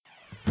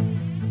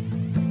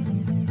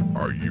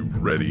Are you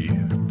ready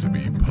to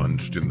be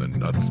punched in the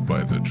nuts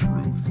by the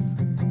truth?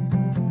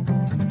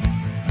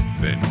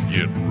 Then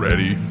get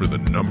ready for the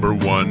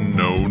 #1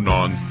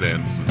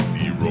 no-nonsense,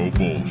 zero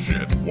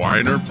bullshit,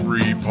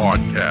 whiner-free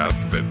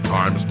podcast that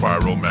Time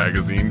Spiral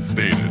magazine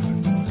stated,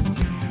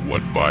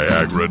 what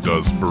Viagra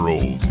does for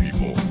old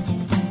people,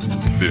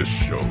 this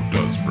show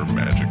does for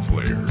Magic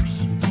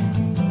players.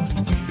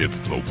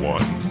 It's the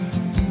one,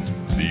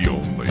 the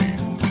only,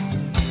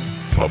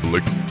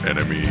 Public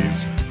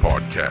Enemies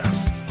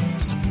Podcast.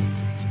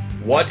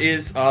 What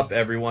is up,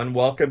 everyone?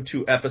 Welcome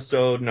to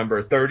episode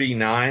number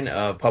 39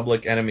 of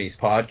Public Enemies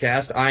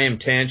Podcast. I am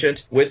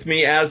Tangent. With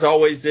me, as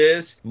always,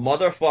 is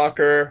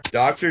motherfucker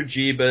Dr.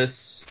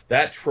 Jeebus,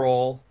 that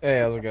troll. Hey,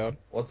 how's it going?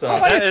 What's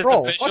up? Is That is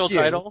troll? official Fuck you.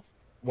 title?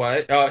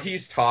 What? Oh,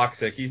 he's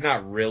toxic. He's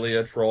not really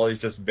a troll. He's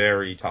just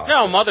very toxic.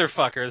 No,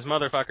 motherfuckers.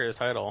 Motherfucker's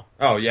title.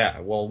 Oh,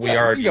 yeah. Well, we Yeah,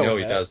 already we can go know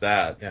with he that. does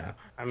that. Yeah.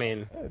 I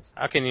mean,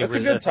 how can you That's a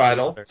resist good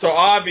title. mother- So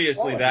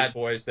obviously Quality. that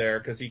boy's there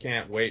because he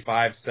can't wait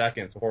 5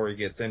 seconds before he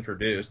gets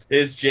introduced.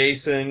 Is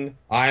Jason.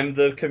 I'm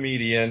the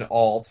comedian,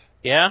 Alt.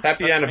 Yeah?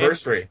 Happy That's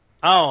anniversary.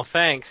 Oh,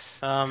 thanks.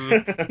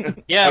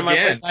 Yeah,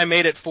 Again. I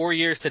made it 4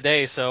 years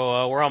today,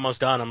 so we're almost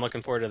done. I'm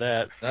looking forward to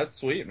that. That's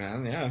sweet,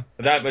 man. Yeah.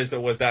 That was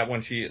that when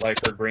she,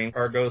 like, her green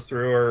card goes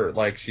through, or,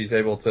 like, she's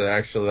able to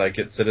actually, like,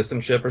 get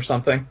citizenship or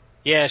something?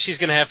 Yeah, she's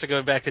gonna have to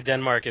go back to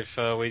Denmark if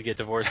we get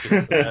divorced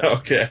before that.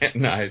 Okay,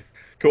 nice.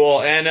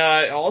 Cool. And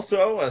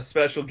also a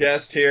special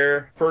guest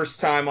here,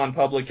 first time on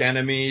Public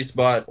Enemies,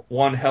 but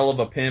one hell of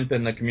a pimp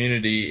in the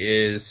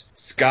community is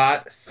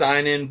Scott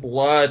Sign-In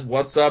Blood.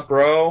 What's up,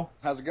 bro?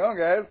 How's it going,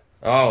 guys?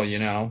 Oh,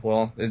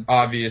 well, it's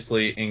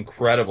obviously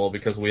incredible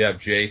because we have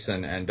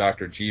Jason and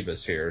Dr.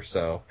 Jeebus here,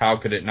 so how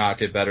could it not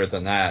get better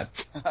than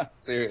that?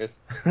 Serious.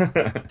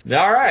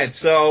 All right,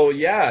 so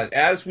yeah,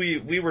 as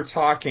we were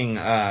talking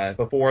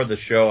before the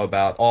show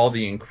about all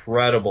the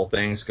incredible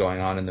things going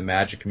on in the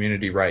Magic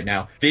community right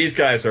now, these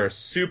guys are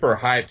super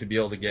hyped to be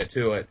able to get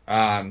to it.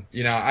 I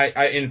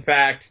in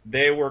fact,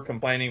 they were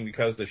complaining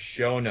because the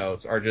show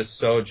notes are just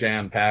so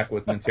jam-packed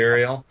with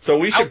material, so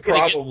we should I'm gonna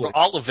get probably... through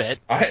all of it.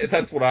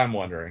 That's what I'm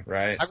wondering,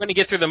 right? I'm gonna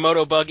get through the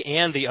Moto Bug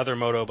and the other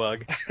Moto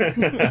Bug.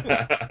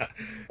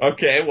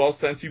 Okay, well,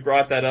 since you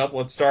brought that up,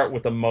 let's start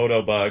with the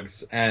Moto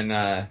Bugs.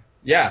 And,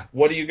 yeah,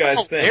 what do you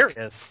guys think?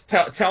 Hilarious.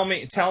 Tell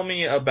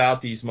me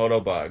about these Moto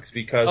Bugs,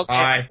 because Okay,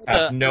 I so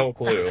have no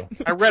clue.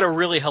 I read a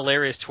really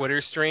hilarious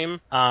Twitter stream.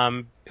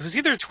 It was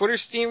either a Twitter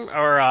stream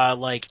or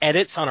like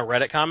edits on a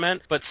Reddit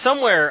comment, but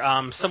somewhere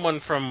someone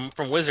from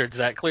Wizards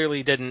that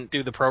clearly didn't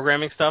do the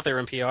programming stuff, they were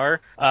in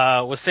PR,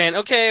 was saying,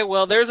 okay,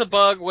 well, there's a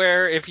bug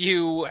where if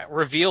you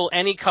reveal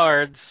any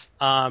cards,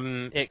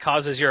 it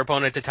causes your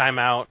opponent to time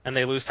out and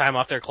they lose time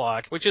off their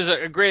clock, which is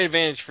a great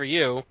advantage for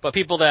you. But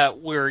people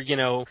that were,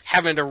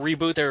 having to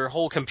reboot their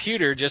whole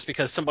computer just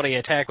because somebody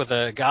attacked with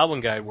a Goblin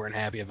Guide weren't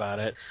happy about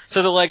it.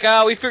 So they're like,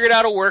 oh, we figured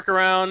out a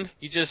workaround.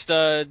 You just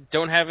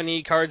don't have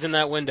any cards in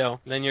that window.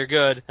 Then you're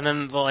good. And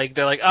then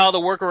they're like, oh, the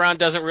workaround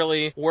doesn't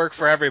really work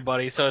for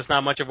everybody, so it's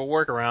not much of a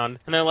workaround.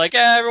 And they're like,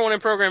 everyone in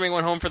programming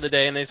went home for the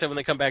day, and they said when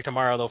they come back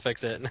tomorrow they'll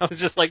fix it. And I was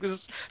just like, this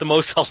is the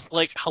most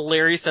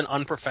hilarious and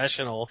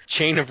unprofessional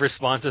chain of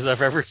responses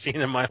I've ever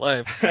seen in my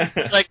life.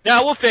 Like,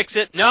 no, we'll fix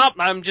it. Nope,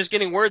 I'm just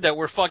getting word that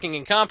we're fucking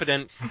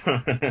incompetent.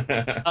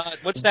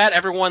 What's that?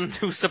 Everyone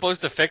who's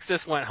supposed to fix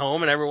this went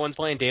home, and everyone's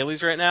playing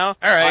dailies right now. All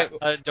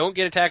right, don't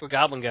get attacked with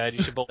Goblin Guide.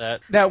 You should bolt that.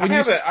 Now,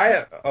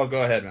 Oh,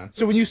 go ahead, man.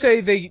 So when you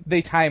say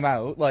they time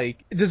out,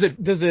 like, does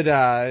it?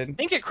 I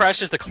think it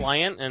crashes the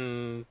client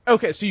and...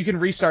 Okay, so you can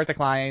restart the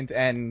client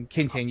and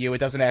continue. It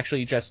doesn't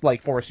actually just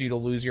like force you to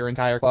lose your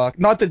entire clock.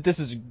 Not that this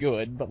is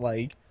good, but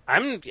like.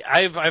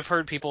 I've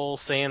heard people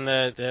saying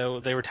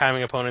that they were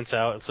timing opponents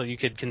out, so you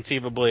could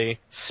conceivably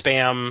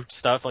spam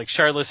stuff. Like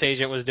Shardless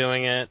Agent was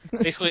doing it.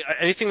 Basically,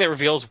 anything that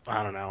reveals,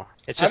 I don't know.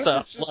 It's just How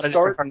did this just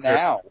start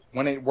now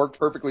when it worked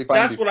perfectly fine?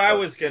 That's what I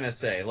was gonna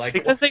say. Like,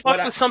 because they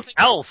went with something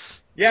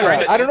else. Yeah, Right.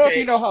 but I don't know if okay,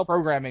 you know how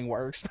programming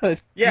works,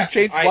 but Yeah, you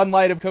change one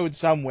line of code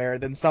somewhere,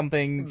 then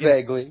something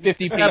Vaguely.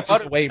 50 Yeah,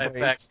 pages away breaks.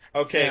 effect.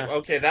 Okay, Yeah.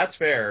 okay, that's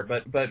fair,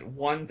 but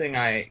one thing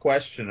I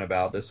question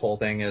about this whole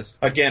thing is,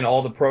 again,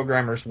 all the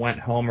programmers went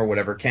home or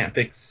whatever, can't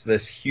fix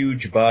this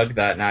huge bug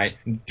that night.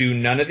 Do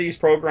none of these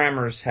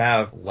programmers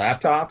have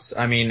laptops?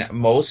 I mean,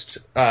 most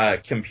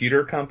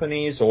computer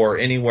companies or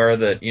anywhere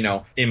that,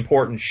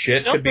 important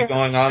shit could be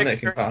going on that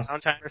can cost...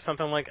 downtime or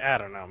something like, I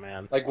don't know,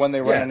 man. Like when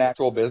they run Yeah. an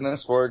actual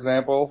business, for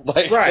example.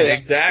 Like, Right, they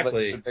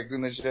exactly. like,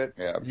 fixing this shit.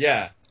 Yeah.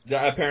 Yeah.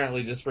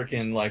 Apparently just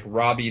freaking, like,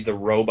 Robbie the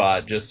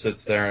robot just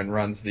sits there and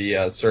runs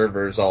the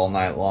servers all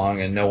night long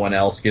and no one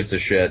else gives a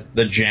shit.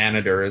 The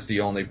janitor is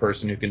the only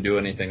person who can do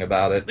anything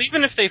about it.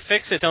 Even if they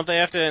fix it, don't they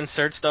have to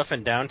insert stuff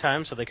in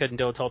downtime, so they couldn't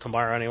do it till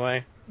tomorrow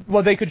anyway?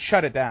 Well, they could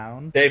shut it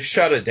down. They've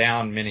shut it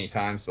down many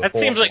times before. That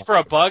seems like for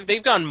a bug,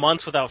 they've gone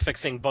months without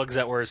fixing bugs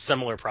that were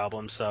similar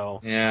problems. So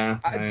Yeah,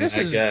 I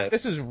guess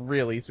this is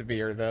really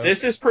severe though.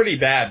 This is pretty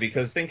bad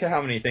because think of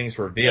how many things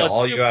reveal. Well,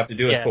 all you have to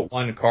do is yeah. put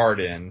one card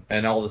in,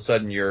 and all of a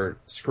sudden you're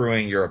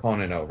screwing your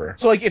opponent over.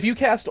 So, like, if you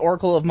cast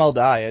Oracle of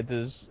Meldiah,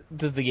 does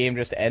the game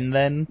just end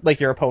then? Like,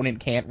 your opponent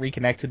can't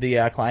reconnect to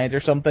the client or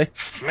something?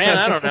 Man,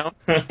 I don't know.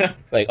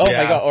 Like, oh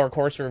Yeah. my god, or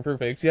Courser and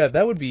Prefix. Yeah,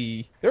 that would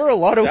be... There are a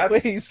lot of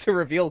ways to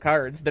reveal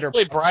cards that are...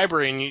 Play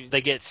Bribery and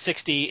they get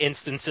 60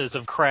 instances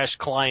of crashed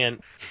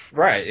client.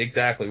 Right,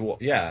 exactly. Well,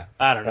 yeah.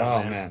 I don't know,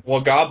 Oh, man.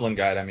 Well, Goblin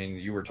Guide, I mean,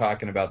 you were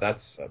talking about,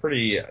 that's a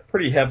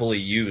pretty heavily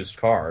used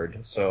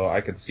card, so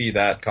I could see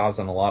that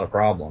causing a lot of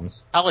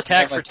problems. I'll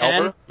attack Yeah, for like 10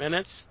 Delver?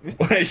 minutes.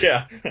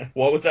 Yeah.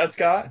 What was that,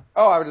 Scott?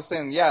 Oh, I was just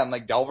saying, yeah, and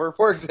like Delver,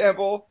 for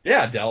example.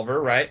 Yeah, Delver,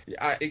 right?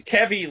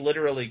 Kevy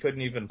literally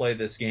couldn't even play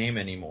this game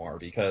anymore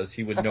because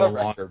he would no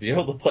longer be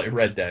able to play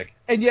Red Deck.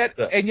 And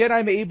yet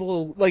I'm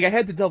able, like, I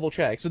had to double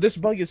check. So this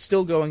bug is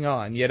still going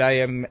on, yet I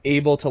am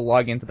able to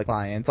log into the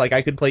client. Like,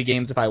 I could play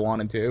games if I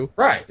wanted to.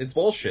 Right, it's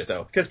bullshit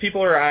though, because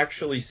people are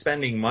actually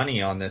spending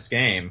money on this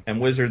game,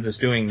 and Wizards is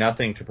doing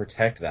nothing to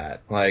protect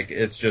that. Like,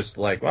 it's just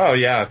like, oh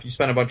yeah, if you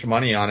spend a bunch of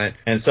money on it,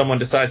 and someone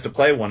decides to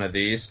play one of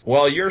these,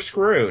 well, you're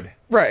screwed.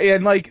 Right,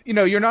 and like, you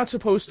know, you're not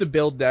supposed to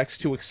build decks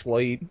to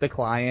exploit the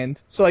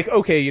client. So like,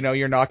 okay, you know,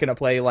 you're not gonna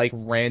play like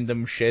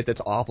random shit that's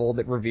awful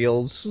that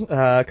reveals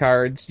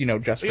cards, you know,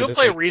 just for You'll this,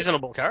 play like,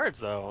 reasonable cards,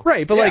 though.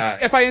 Right, but Yeah.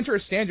 like, if I enter a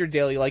standard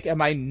daily, like,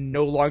 am I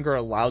no longer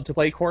allowed to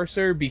play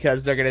Courser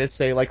because they're gonna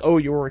say like, oh,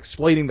 you were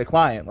exploiting the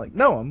client? Like,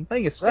 no, I'm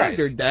playing a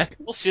standard deck.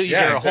 We'll see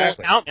Yeah, your exactly. whole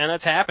account, and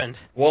that's happened.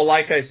 Well,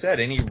 like I said,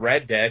 any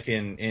Red Deck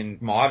in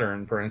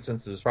Modern, for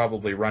instance, is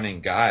probably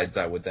running guides,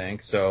 I would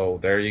think, so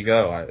there you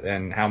go.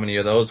 And how many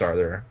of those are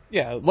there?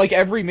 Yeah, like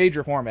every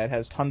major format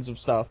has tons of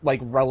stuff, like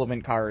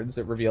relevant cards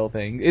that reveal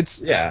things. It's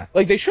Yeah.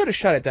 like they should have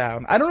shut it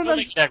down. I don't Still know.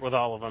 make a deck with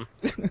all of them.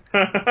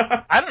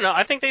 I don't know.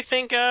 I think they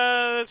think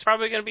it's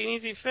probably going to be an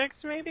easy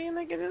fix, maybe, and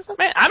they get this.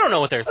 Man, I don't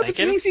know what they're If it's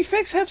thinking. an easy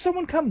fix, have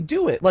someone come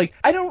do it. Like,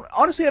 I don't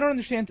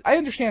understand. I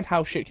understand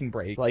how shit can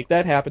break. Like,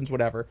 that happens,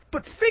 whatever.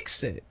 But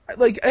fix it.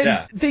 Like, and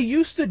Yeah. they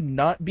used to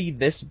not be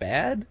this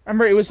bad. I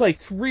remember it was like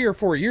 3 or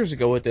 4 years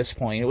ago at this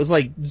point. It was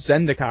like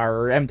Zendikar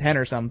or M10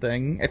 or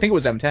something. I think it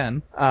was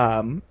M10.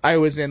 I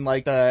was in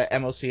like the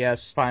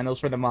MOCS finals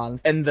for the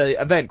month, and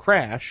the event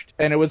crashed,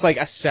 and it was like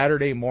a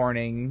Saturday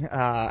morning.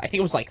 I think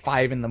it was like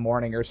 5 in the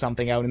morning or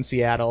something out in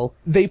Seattle.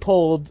 They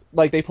pulled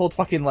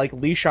fucking like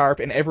Lee Sharp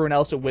and everyone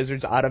else at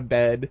Wizards out of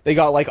bed. They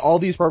got like all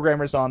these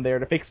programmers on there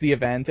to fix the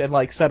event and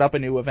like set up a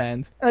new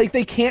event. Like,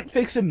 they can't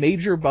fix a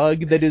major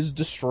bug that is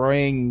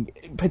destroying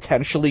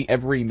potentially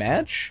every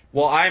match.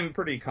 Well, I'm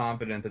pretty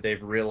confident that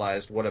they've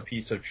realized what a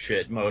piece of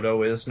shit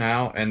Moto is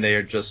now, and they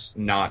are just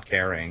not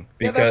caring.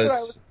 Yeah, that's what I Because...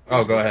 was-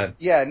 Oh, go ahead.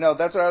 Yeah, no,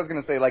 that's what I was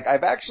going to say. Like,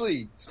 I've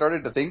actually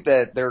started to think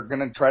that they're going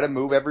to try to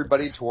move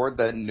everybody toward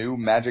the new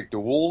Magic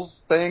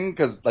Duels thing,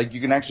 because, like, you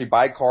can actually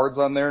buy cards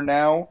on there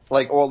now.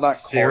 Like, well, not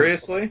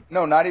Seriously? cards.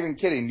 No, not even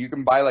kidding. You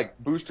can buy, like,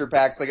 booster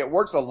packs. Like, it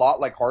works a lot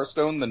like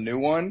Hearthstone, the new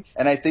one.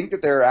 And I think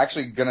that they're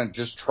actually going to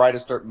just try to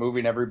start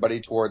moving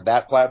everybody toward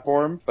that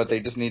platform, but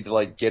they just need to,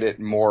 like, get it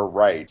more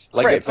right.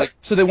 Like, Right. it's like...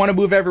 So they want to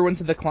move everyone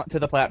to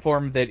the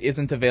platform that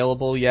isn't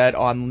available yet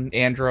on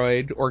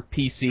Android or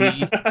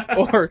PC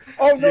or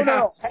Oh,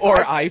 no. or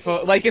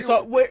iPhone. Like, it's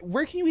all,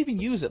 where can you even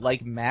use it?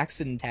 Like, Macs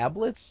and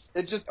tablets?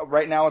 It's just,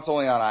 right now it's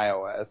only on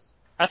iOS.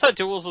 I thought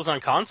Duels was on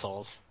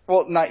consoles.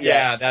 Well, not yet.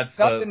 Yeah, that's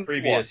the Nothing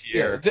previous more.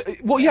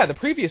 year. The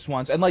previous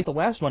ones, and like the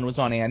last one was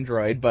on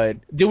Android, but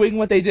doing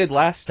what they did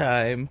last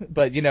time,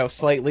 but you know,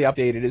 slightly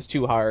updated is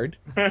too hard.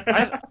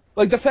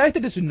 Like, the fact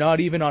that it's not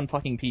even on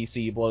fucking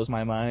PC blows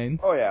my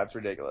mind. Oh, yeah, it's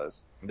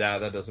ridiculous. Yeah,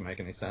 that doesn't make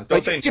any sense.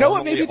 Like, Don't they you know what,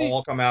 normally maybe they-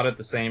 all come out at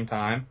the same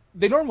time?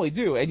 They normally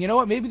do, and you know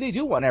what, maybe they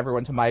do want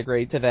everyone to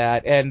migrate to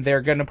that, and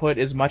they're gonna put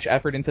as much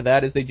effort into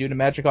that as they do to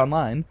Magic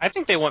Online. I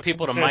think they want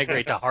people to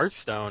migrate to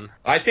Hearthstone.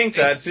 I think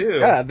that too.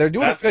 Yeah, they're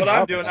doing That's a good what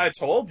I'm job doing. of that. I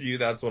told you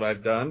that's what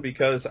I've done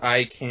because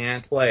I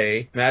can't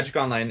play Magic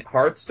Online.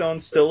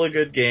 Hearthstone's still a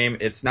good game.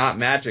 It's not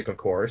Magic, of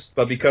course,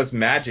 but because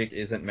Magic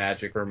isn't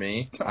Magic for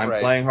me, I'm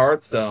Right. playing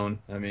Hearthstone.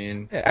 I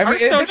mean, Yeah, I mean,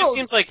 Hearthstone they just don't-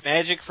 seems like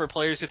Magic for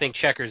players who think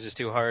checkers is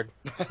too hard.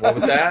 what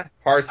was that?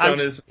 Hearthstone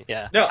is...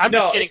 Yeah. No, I'm no.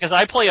 just kidding, because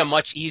I play a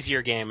much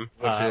easier game,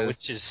 Which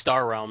which is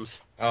Star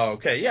Realms. Oh,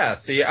 okay, yeah,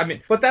 see, I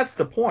mean, but that's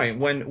the point.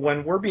 When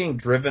we're being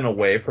driven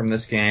away from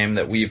this game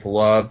that we've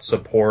loved,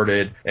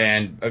 supported,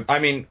 and, I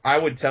mean, I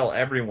would tell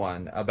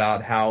everyone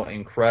about how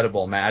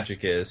incredible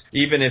Magic is,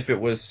 even if it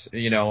was,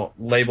 you know,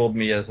 labeled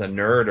me as a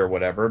nerd or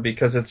whatever,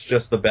 because it's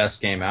just the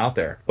best game out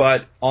there.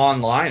 But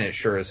online, it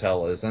sure as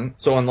hell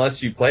isn't. So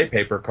unless you play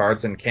paper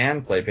cards and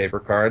can play paper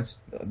cards,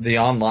 the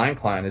online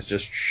client is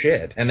just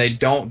shit, and they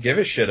don't give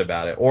a shit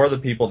about it, or the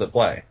people that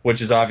play,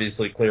 which is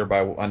obviously clear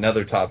by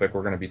another topic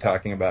we're going to be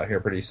talking about here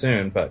pretty pretty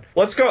soon. But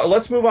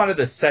let's move on to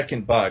the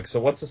second bug. So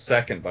what's the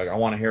second bug? I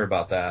want to hear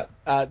about that.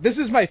 This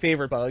is my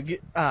favorite bug.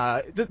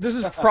 This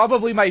is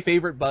probably my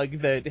favorite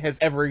bug that has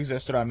ever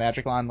existed on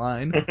Magic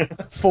Online.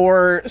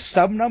 For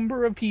some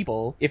number of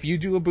people, if you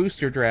do a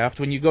booster draft,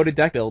 when you go to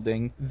deck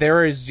building,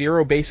 there are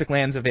 0 basic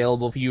lands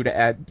available for you to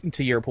add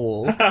to your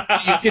pool.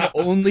 You can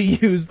only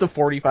use the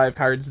 45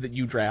 cards that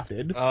you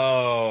drafted.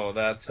 Oh,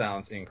 that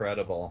sounds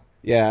incredible.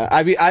 Yeah,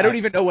 I mean, I don't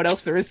even know what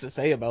else there is to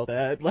say about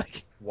that.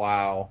 Like,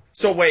 wow.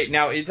 So wait,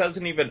 now it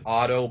doesn't even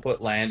auto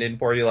put land in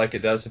for you like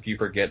it does if you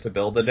forget to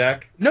build the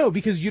deck? no,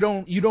 because you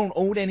don't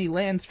own any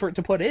lands for it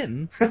to put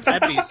in.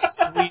 That'd be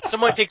sweet.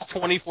 Someone takes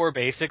 24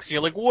 basics, and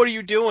you're like, what are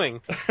you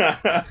doing?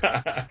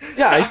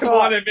 I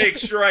want to make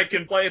sure I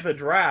can play the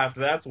draft.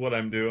 That's what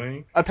I'm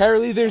doing.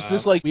 Apparently there's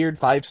this, like, weird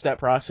 5-step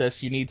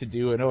process you need to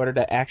do in order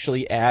to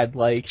actually add,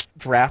 like,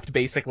 draft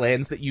basic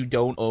lands that you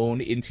don't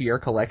own into your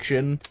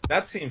collection.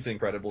 That seems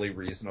incredibly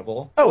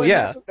reasonable. Oh, Well,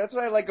 yeah. That's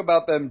what I like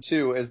about them,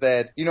 too, is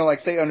that, like,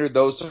 say under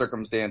those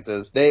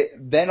circumstances,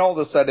 then all of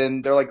a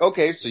sudden, they're like,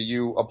 okay, so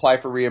you apply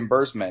for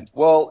reimbursement.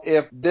 Well,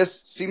 if this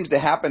seems to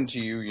happen to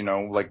you,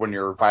 like when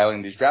you're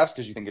filing these drafts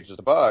because you think it's just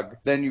a bug,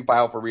 then you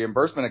file for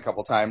reimbursement a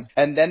couple times,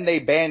 and then they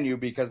ban you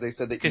because they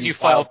said that Because you you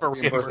filed for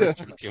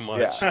reimbursement too much.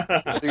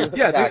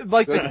 Yeah.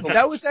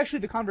 That was actually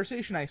the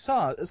conversation I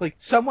saw. It's like,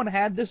 someone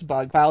had this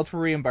bug, filed for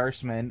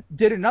reimbursement,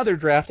 did another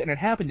draft, and it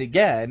happened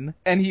again,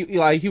 and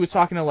he was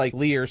talking to, like,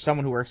 Lee or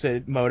someone who works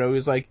at Moto, he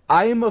was like,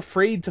 I am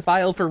afraid to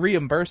file for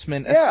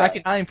reimbursement a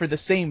second time for the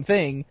same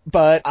thing,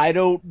 but I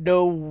don't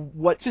know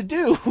what to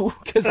do,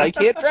 because I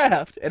can't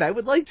draft, and I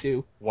would like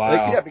to.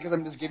 Wow. Yeah, because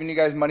I'm just giving you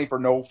guys money for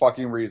no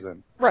fucking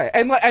reason. Right,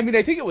 and I mean,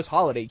 I think it was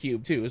Holiday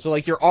Cube, too, so,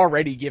 like, you're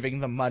already giving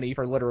them money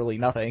for literally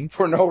nothing.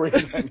 For no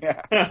reason,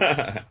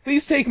 yeah.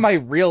 Please take my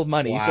real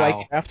money so I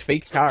can draft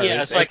fake cards.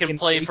 Yeah, so I can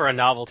play for a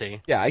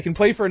novelty. Yeah, I can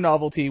play for a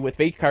novelty with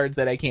fake cards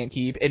that I can't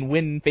keep and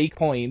win fake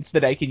points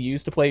that I can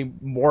use to play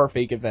more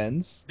fake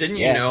events. Didn't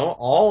you know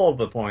all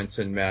the points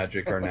in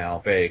Magic are now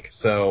fake,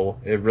 so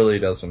it really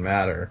doesn't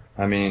matter.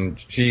 I mean,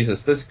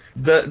 Jesus,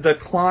 the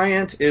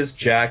client is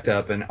jacked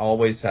up and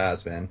always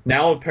has been.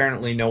 Now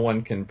apparently no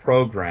one can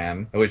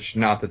program, which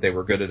not that they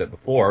were good at it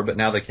before, but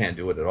now they can't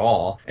do it at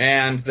all.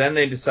 And then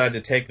they decide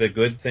to take the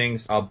good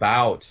things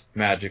about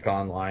Magic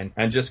Online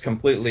and just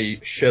completely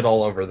shit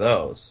all over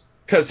those.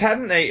 Because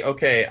hadn't they,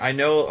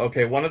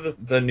 one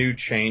of the new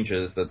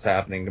changes that's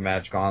happening to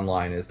Magic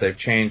Online is they've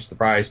changed the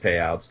prize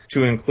payouts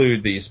to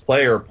include these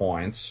player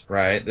points,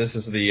 right? This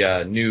is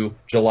the new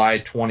July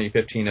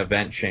 2015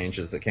 event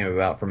changes that came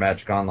about for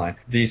Magic Online.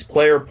 These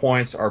player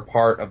points are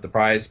part of the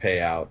prize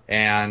payout,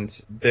 and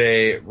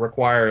they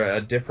require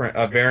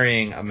a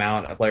varying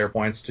amount of player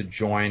points to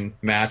join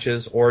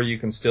matches, or you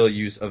can still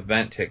use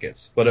event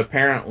tickets. But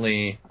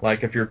apparently,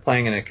 like if you're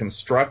playing in a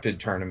constructed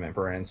tournament,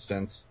 for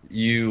instance,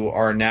 you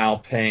are now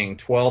paying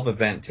 12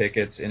 event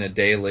tickets in a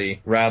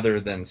daily rather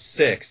than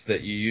 6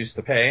 that you used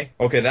to pay.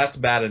 Okay, that's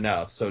bad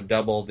enough. So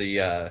double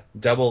the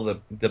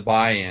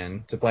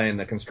buy-in to play in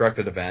the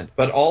constructed event.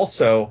 But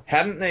also,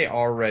 hadn't they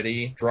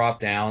already dropped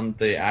down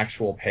the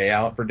actual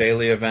payout for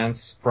daily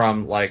events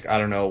from, like, I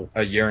don't know,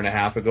 a year and a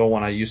half ago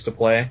when I used to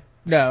play?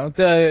 No,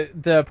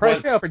 the price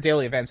payout for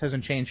daily events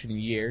hasn't changed in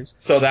years.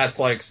 So that's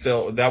like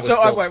still there's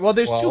 12? Well,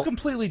 two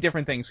completely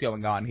different things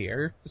going on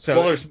here.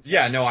 So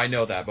I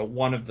know that, but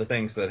one of the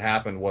things that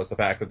happened was the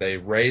fact that they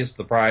raised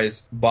the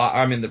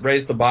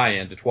raised the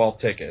buy-in to 12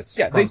 tickets.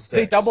 Yeah,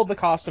 they doubled the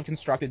cost of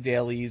constructed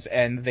dailies,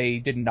 and they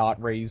did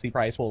not raise the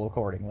price pool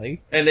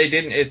accordingly. And they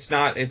didn't. It's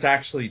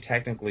actually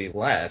technically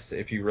less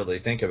if you really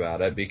think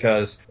about it,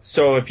 because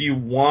so if you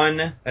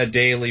won a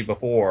daily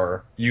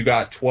before, you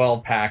got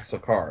 12 packs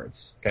of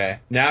cards. Okay.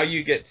 Now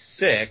you get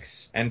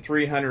 6 and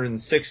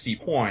 360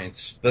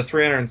 points. The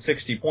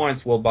 360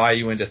 points will buy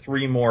you into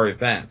 3 more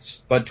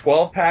events. But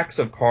 12 packs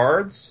of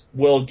cards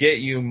will get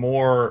you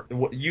more.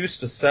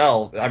 Used to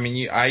sell. I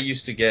mean, I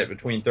used to get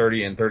between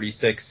 30 and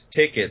 36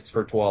 tickets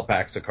for 12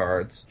 packs of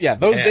cards. Yeah,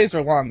 those days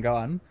are long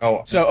gone.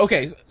 Oh. So,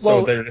 okay.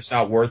 So they're just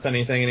not worth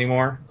anything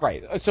anymore?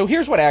 Right. So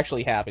here's what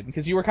actually happened,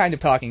 because you were kind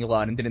of talking a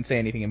lot and didn't say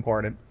anything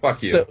important.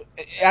 Fuck you. So,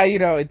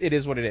 it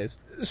is what it is.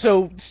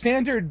 So,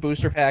 standard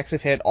booster packs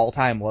have hit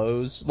all-time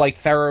lows.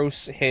 Like,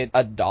 Theros hit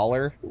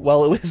 $1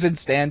 while it was in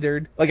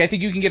standard. Like, I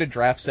think you can get a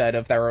draft set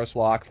of Theros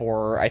block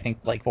for, I think,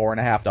 like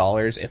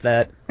 $4.50, if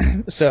that.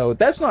 So,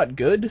 that's not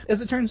good,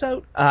 as it turns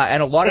out.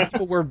 And a lot of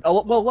people were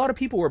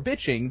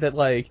bitching that,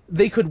 like,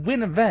 they could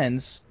win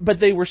events,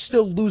 but they were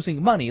still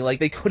losing money. Like,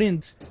 they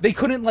couldn't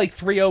like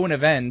 3-0 an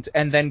event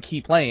and then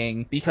keep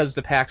playing because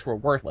the packs were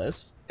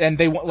worthless. And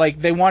they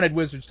wanted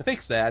Wizards to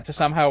fix that, to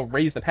somehow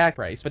raise the pack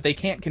price, but they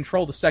can't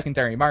control the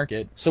secondary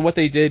market. So what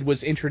they did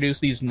was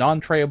introduce these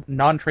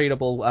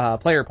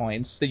non-tradable player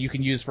points that you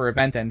can use for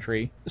event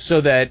entry,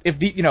 so that if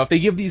they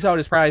give these out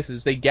as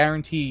prizes, they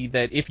guarantee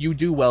that if you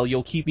do well,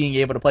 you'll keep being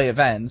able to play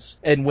events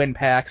and win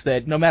packs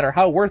that, no matter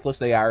how worthless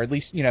they are, at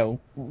least you're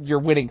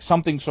winning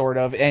something sort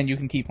of, and you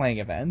can keep playing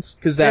events.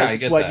 Because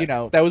that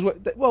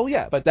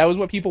was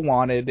what people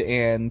wanted,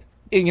 and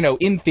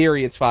in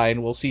theory it's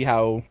fine. We'll see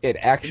how it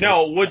actually.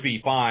 No, it would be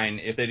fine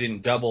if they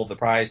didn't double the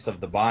price of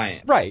the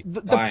buy-in. Right.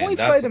 The points That's by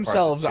the part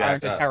themselves that's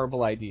aren't jacked a up.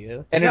 terrible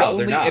idea, and No,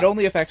 they're not. it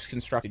only affects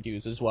constructed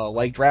queues as well.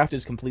 Like draft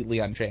is completely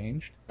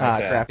unchanged,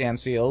 Okay. draft and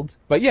sealed.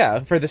 But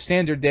yeah, for the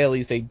standard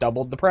dailies, they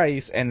doubled the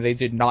price and they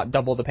did not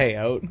double the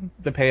payout.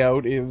 The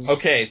payout is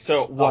Okay,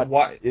 so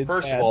why? It's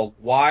First bad. of all,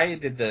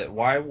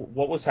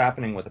 what was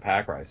happening with the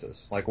pack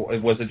prices? Like,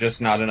 was it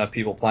just not enough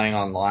people playing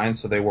online,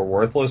 so they were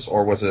worthless,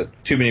 or was it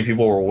too many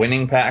people were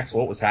winning packs?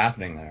 What was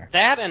happening there?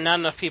 That and not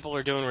enough people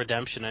are doing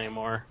redemption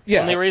anymore. Yeah.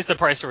 When they raised the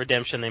price of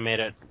redemption, they made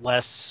it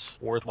less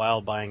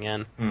worthwhile buying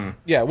in.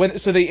 Yeah,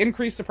 so they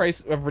increased the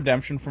price of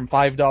redemption from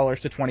 $5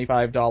 to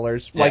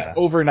 $25, like Yeah.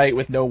 overnight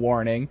with no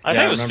warning. I Yeah,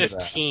 think I it was remember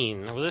that.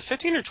 15. Was it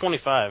 15 or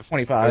 25?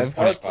 25. It was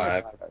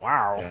 25.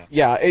 Wow. Yeah.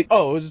 Yeah, it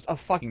was a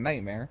fucking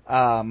nightmare.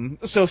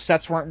 So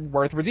sets weren't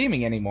worth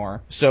redeeming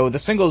anymore. So the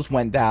singles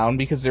went down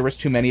because there was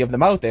too many of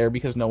them out there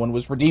because no one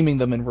was redeeming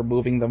them and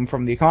removing them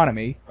from the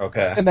economy.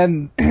 Okay. And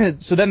then,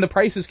 so then the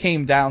prices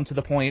came down to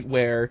the point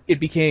where it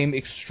became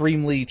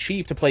extremely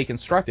cheap to play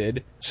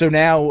constructed. So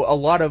now a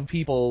lot of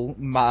people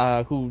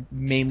who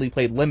mainly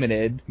played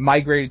limited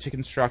migrated to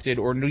constructed,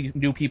 or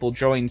new people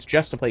joined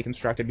just to play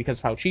constructed because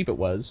of how cheap it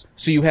was.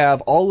 So you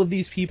have all of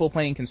these people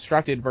playing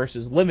constructed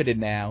versus limited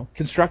now.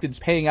 Constructed's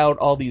paying out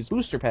all these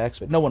booster packs,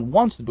 but no one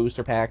wants the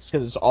booster packs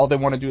because all they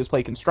want to do is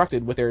play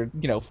constructed with their,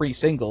 free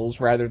singles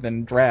rather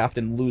than draft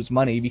and lose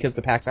money because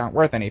the packs aren't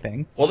worth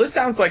anything. Well, this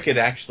sounds like it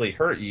actually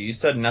hurt you. You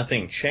said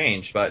nothing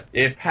changed, but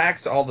if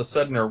packs all of a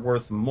sudden are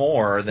worth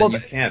more, then you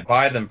can't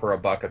buy them for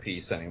 $1 a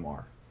piece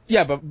anymore.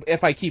 Yeah, but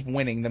if I keep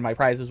winning, then my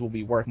prizes will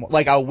be worth more.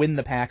 Like, I'll win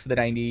the packs that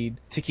I need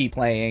to keep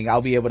playing.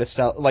 I'll be able to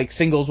sell, like,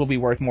 singles will be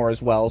worth more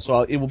as well,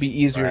 so it will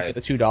be easier to get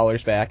the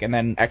 $2 back, and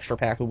then extra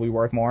pack will be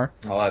worth more.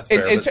 Well, that's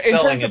fair, but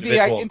selling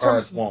individual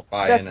cards won't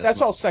buy in as much.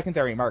 That's all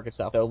secondary market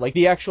stuff, though. Like,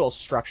 the actual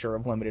structure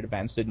of limited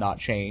events did not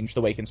change the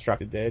way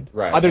Constructed did.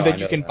 Right. Other than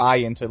you can buy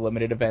into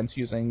limited events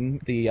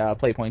using the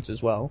play points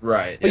as well.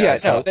 Right.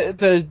 But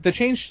the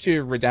change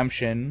to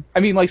redemption, I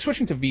mean, like,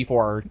 switching to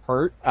V4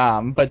 hurt,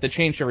 but the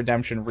change to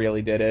redemption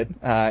really did it,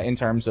 in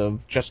terms of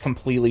just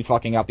completely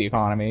fucking up the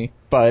economy.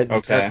 But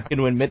they're going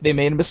to admit they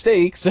made a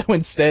mistake, so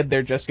instead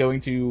they're just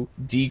going to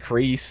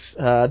decrease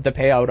the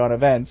payout on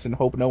events and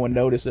hope no one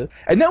notices.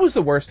 And that was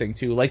the worst thing,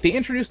 too. Like, they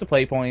introduced the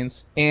play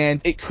points,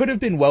 and it could have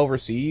been well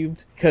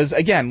received, because,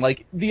 again,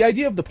 like, the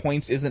idea of the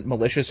points isn't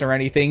malicious or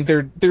anything.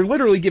 They're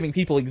literally giving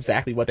people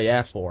exactly what they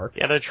asked for.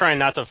 Yeah, they're trying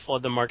not to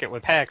flood the market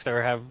with packs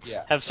or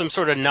have some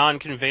sort of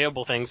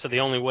non-conveyable thing, so the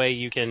only way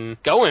you can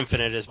go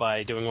infinite is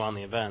by doing well on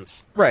the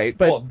events. Right,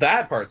 but... Well,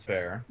 that part's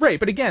fair. Right,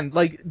 but again,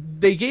 like,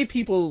 they gave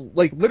people,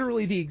 like,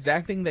 literally the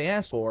exact thing they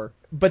asked for,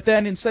 but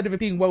then instead of it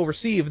being well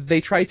received,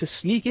 they tried to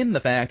sneak in the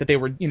fact that they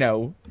were,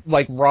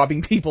 like,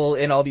 robbing people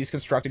in all these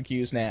constructed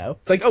queues now.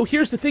 It's like, oh,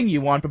 here's the thing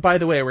you want, but by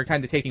the way, we're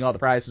kind of taking all the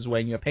prizes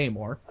away and you pay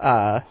more.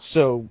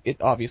 So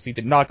it obviously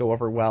did not go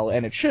over well,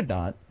 and it should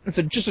not. It's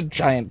just a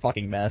giant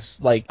fucking mess.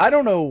 Like, I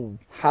don't know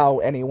how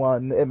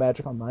anyone at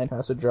Magic Online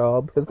has a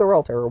job, because they're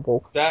all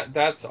terrible.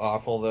 That's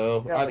awful,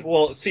 though. Yeah,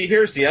 well, see,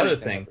 here's the other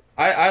thing.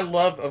 I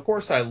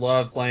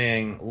love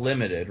playing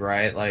limited,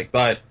 right? Like,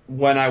 but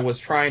when I was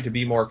trying to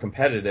be more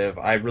competitive,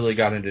 I really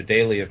got into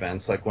daily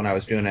events, like when I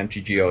was doing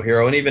MTGO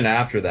Hero, and even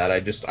after that,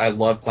 I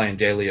loved playing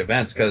daily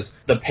events because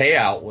the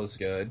payout was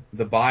good,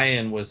 the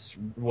buy-in was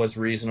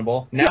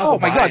reasonable. Now, oh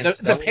my god,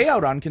 the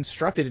payout on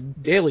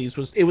constructed dailies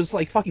was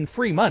like fucking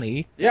free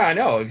money. Yeah, I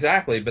know,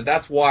 exactly, but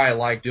that's why I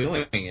like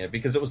doing it,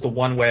 because it was the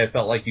one way I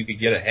felt like you could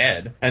get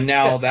ahead, and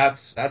now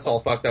that's all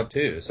fucked up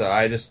too, so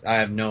I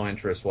have no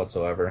interest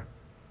whatsoever.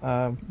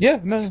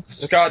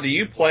 Scott, do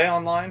you play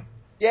online?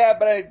 Yeah,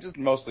 but I just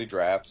mostly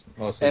draft.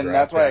 And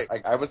that's why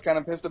I was kind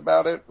of pissed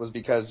about it, was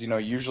because,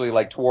 usually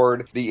like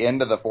toward the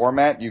end of the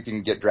format, you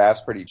can get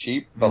drafts pretty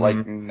cheap, but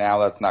like now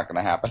that's not going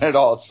to happen at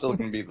all. It's still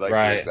going to be like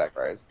the exact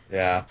price.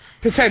 Yeah.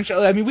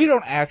 Potentially. I mean, we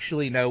don't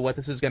actually know what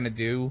this is going to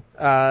do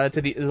to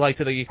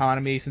the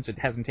economy since it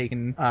hasn't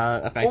taken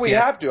effect Well, we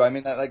have to. I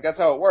mean, that's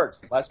how it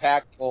works. Less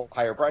packs,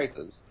 higher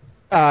prices.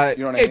 You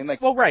know what I mean?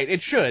 Well, right,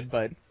 it should,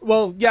 but...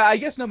 Well, yeah, I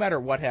guess no matter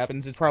what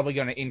happens, it's probably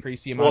going to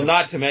increase the amount Well,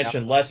 not to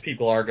mention, less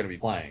people are going to be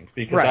playing,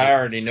 because I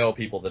already know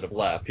people that have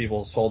left.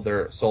 People sold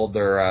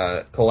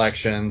their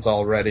collections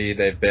already,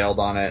 they've bailed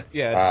on it.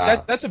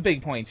 Yeah, that's a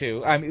big point,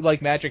 too. I mean,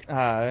 like Magic,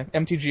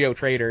 MTGO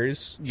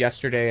traders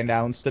yesterday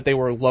announced that they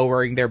were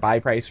lowering their buy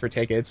price for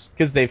tickets,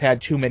 because they've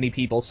had too many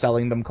people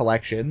selling them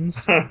collections.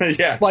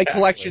 Yeah, like,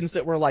 collections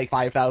that were like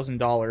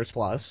 $5,000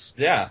 plus.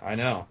 Yeah, I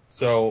know.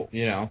 So,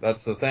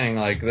 that's the thing,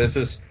 like, this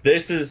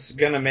is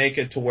gonna make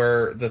it to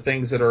where the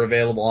things that are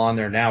available on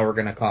there now are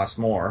gonna cost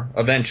more,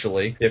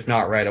 eventually, if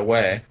not right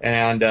away.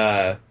 And,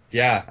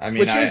 yeah, I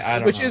mean, I don't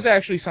know. Which is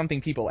actually something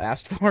people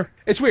asked for.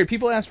 It's weird.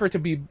 People ask for it to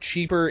be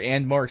cheaper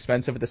and more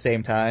expensive at the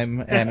same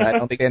time, and I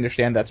don't think they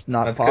understand that's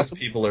not possible. That's because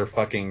people are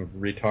fucking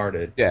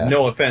retarded. Yeah.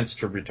 No offense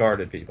to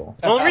retarded people.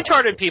 Well,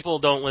 retarded people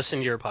don't listen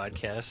to your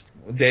podcast.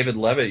 David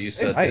Levitt, you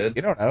said, did.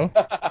 You don't know.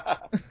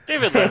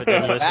 David Levitt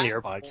didn't listen to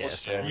your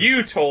podcast, man.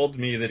 You told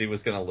me that he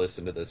was going to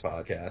listen to this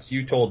podcast.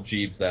 You told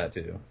Jeebs that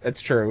too.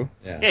 That's true.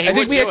 Yeah. Yeah, he I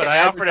think wouldn't we do had it. to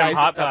I offered him advertise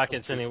Hot it up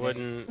Pockets, and he his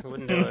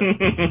wouldn't do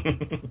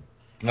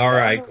it. All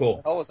right, What cool.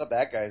 the hell was up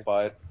that guy's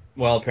butt?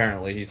 Well,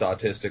 apparently he's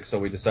autistic, so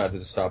we decided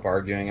to stop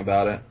arguing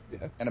about it.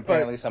 Yeah. And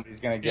apparently somebody's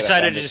going to get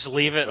Decided to offended just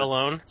leave it for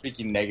alone.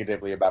 speaking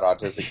negatively about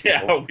autistic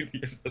people.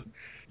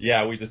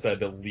 We decided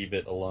to leave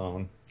it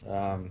alone.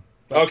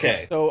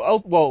 Okay.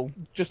 So,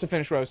 just to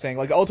finish what I was saying,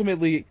 like,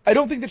 ultimately, I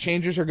don't think the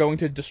changes are going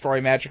to destroy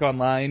Magic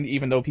Online,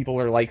 even though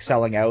people are, like,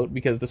 selling out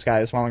because the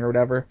sky is falling or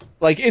whatever.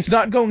 Like, it's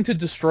not going to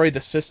destroy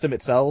the system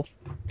itself,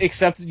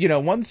 except,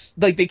 once,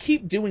 like, they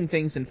keep doing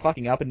things and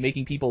fucking up and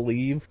making people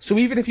leave. So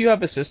even if you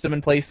have a system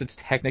in place that's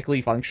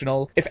technically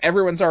functional, if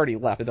everyone's already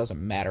left, it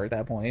doesn't matter at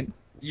that point.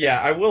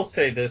 Yeah, I will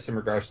say this in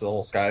regards to the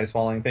whole sky is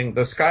falling thing.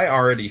 The sky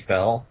already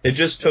fell. It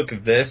just took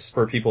this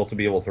for people to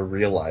be able to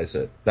realize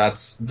it.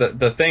 That's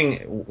the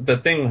thing. The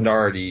thing had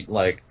already,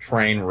 like,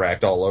 train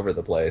wrecked all over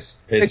the place.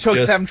 It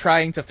took them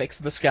trying to fix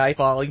the sky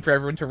falling for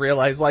everyone to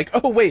realize, like,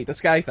 oh wait, the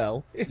sky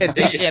fell. And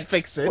they can't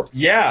fix it.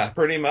 Yeah,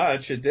 pretty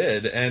much it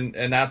did,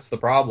 and that's the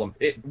problem.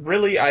 It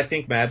really, I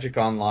think Magic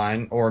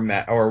Online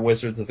or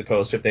Wizards of the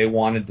Coast, if they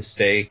wanted to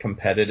stay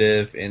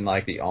competitive in,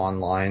 like, the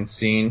online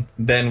scene,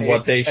 then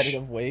what they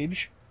competitive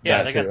wage.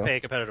 Yeah, they got to pay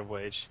a competitive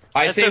wage.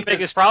 I That's think their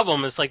biggest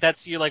problem. Is like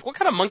you're like, what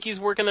kind of monkeys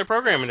work in their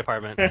programming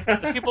department?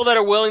 There's people that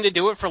are willing to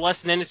do it for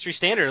less than industry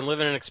standard and live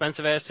in an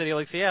expensive ass city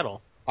like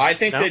Seattle. I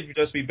think they'd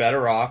just be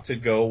better off to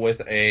go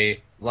with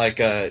a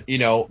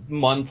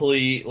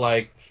monthly,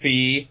 like,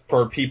 fee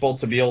for people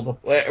to be able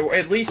to,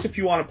 at least if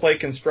you want to play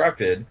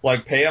Constructed,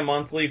 like, pay a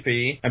monthly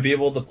fee and be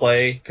able to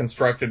play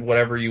Constructed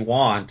whatever you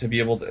want to be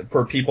able to,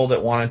 for people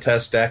that want to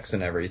test decks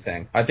and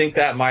everything. I think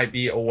that might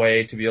be a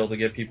way to be able to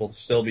get people to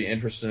still be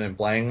interested in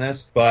playing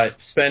this, but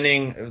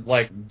spending,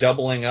 like,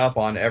 doubling up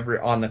on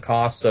the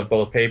costs of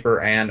both paper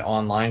and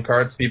online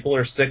cards, people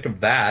are sick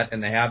of that,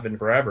 and they have been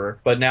forever,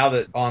 but now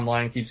that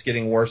online keeps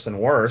getting worse and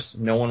worse,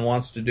 no one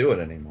wants to do it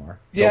anymore.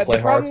 Yeah, the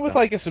problem with,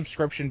 like, a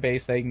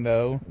subscription-based thing,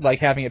 though, like,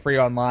 having it free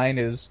online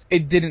is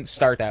it didn't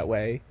start that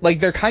way. Like,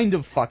 they're kind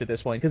of fucked at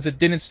this point, because it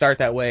didn't start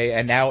that way,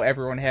 and now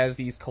everyone has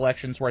these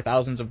collections worth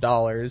thousands of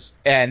dollars,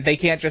 and they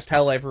can't just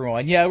tell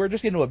everyone, yeah, we're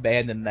just going to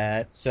abandon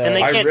that. So and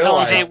they can't tell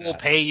them they will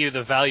pay you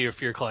the value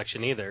for your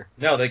collection either.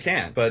 No, they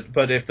can't.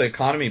 But if the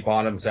economy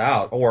bottoms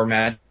out, or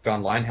Magic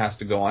Online has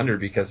to go under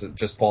because it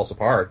just falls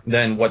apart,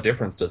 then what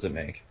difference does it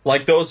make?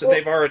 Like,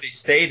 they've already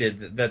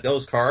stated that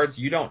those cards,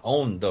 you don't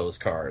own those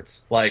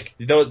cards. Like,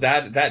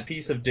 that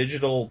piece of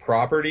digital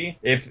property,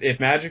 if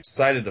Magic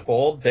decided to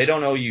fold, they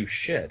don't owe you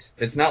shit.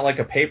 It's not like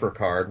a paper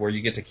card where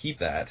you get to keep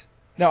that.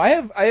 No,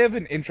 I have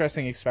an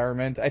interesting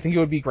experiment. I think it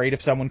would be great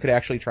if someone could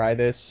actually try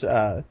this.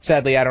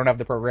 Sadly, I don't have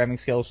the programming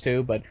skills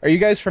to, but are you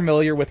guys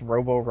familiar with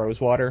Robo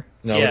Rosewater?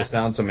 No, yeah. It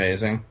sounds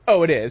amazing.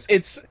 Oh, it is.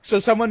 So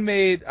someone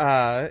made,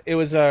 it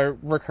was a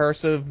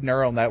recursive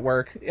neural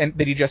network and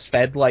that he just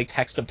fed, like,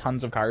 text of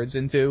tons of cards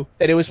into,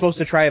 that it was supposed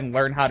to try and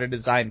learn how to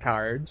design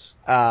cards.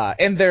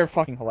 And they're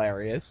fucking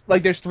hilarious.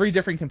 Like, there's 3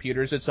 different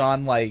computers it's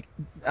on, like,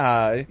 he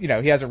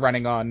has it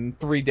running on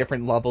 3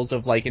 different levels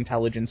of, like,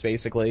 intelligence,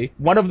 basically.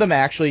 One of them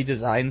actually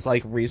designs,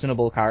 like,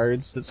 reasonable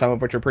cards, some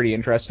of which are pretty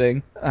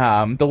interesting.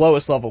 The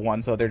lowest level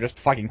ones, though, they're just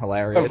fucking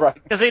hilarious. Right.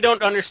 Because they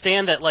don't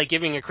understand that, like,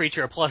 giving a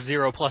creature a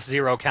 +0/+0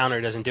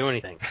 counter doesn't do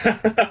anything.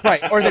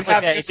 Right, or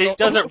that it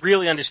doesn't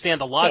really understand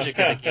the logic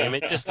of the game.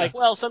 It's just like,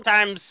 well,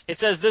 sometimes it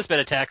says this bit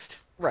of text.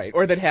 Right,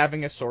 or that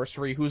having a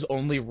sorcery whose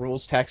only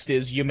rules text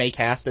is, you may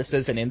cast this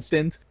as an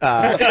instant.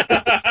 But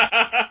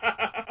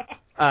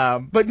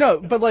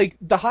like,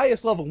 the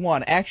highest level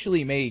one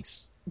actually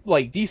makes,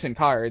 like, decent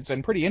cards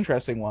and pretty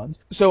interesting ones.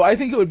 So I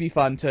think it would be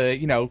fun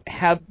to,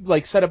 have,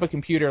 like, set up a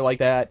computer like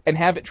that and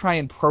have it try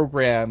and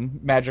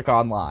program Magic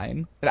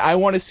Online. And I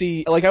want to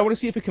see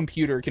if a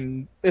computer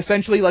can,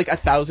 essentially, like,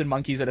 1,000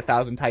 monkeys at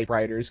 1,000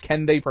 typewriters,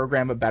 can they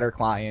program a better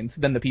client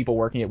than the people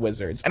working at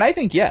Wizards? And I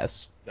think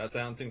yes. That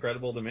sounds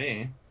incredible to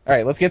me.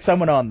 Alright, let's get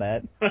someone on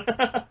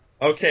that.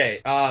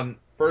 Okay,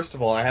 first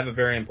of all, I have a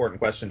very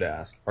important question to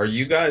ask. Are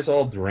you guys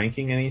all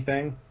drinking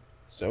anything?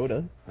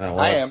 Soda. Oh, well,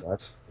 I am.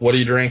 Sucks. What are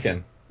you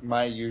drinking?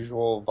 My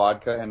usual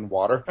vodka and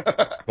water.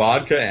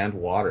 Vodka and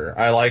water.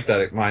 I like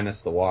that,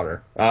 minus the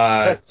water.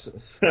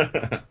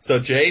 So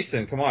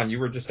Jason, come on, you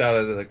were just out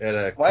at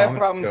a Well, I have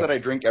problems that I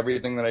drink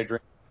everything that I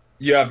drink.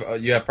 You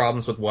have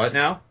problems with what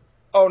now?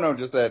 Oh, no,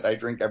 just that I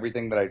drink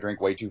everything that I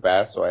drink way too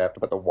fast, so I have to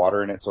put the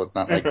water in it so it's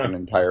not like an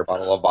entire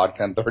bottle of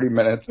vodka in 30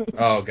 minutes.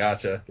 Oh,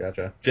 gotcha.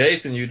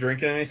 Jason, you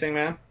drinking anything,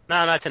 man?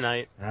 No, not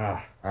tonight.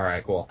 Ah, all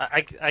right, cool.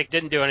 I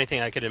didn't do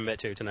anything I could admit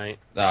to tonight.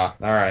 Ah,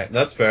 all right,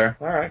 that's fair.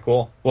 All right,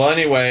 cool. Well,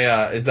 anyway,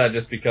 is that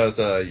just because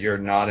you're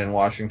not in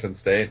Washington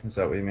State? Is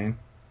that what you mean?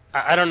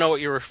 I don't know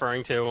what you're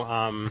referring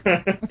to.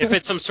 If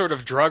it's some sort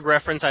of drug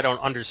reference, I don't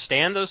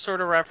understand those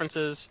sort of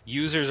references.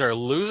 Users are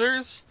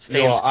losers.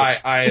 Well,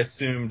 I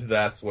assumed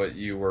that's what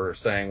you were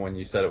saying when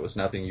you said it was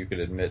nothing you could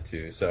admit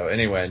to. So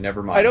anyway,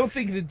 never mind. I don't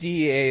think the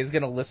DEA is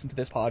going to listen to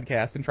this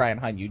podcast and try and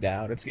hunt you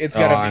down. It's going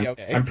to be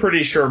okay. I'm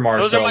pretty sure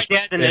Marcel's Those are my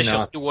dad's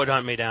initials who would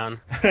hunt me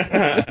down.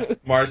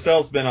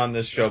 Marcel's been on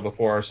this show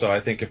before, so I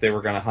think if they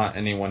were going to hunt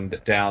anyone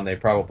down, they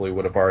probably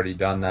would have already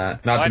done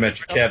that. Not to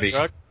mention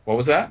Kevy. What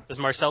was that? Does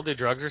Marcel do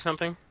drugs or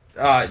something?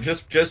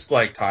 Just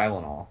like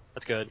Tylenol.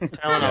 That's good.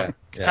 Tylenol.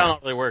 Yeah.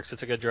 Tylenol really works.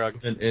 It's a good drug.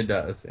 It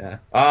does,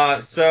 yeah.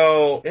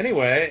 So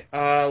anyway,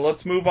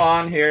 let's move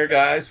on here,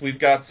 guys. We've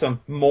got some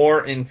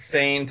more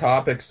insane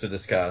topics to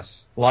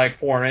discuss. Like,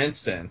 for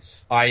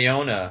instance,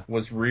 Iona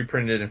was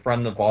reprinted in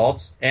front of the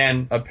vaults,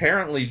 and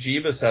apparently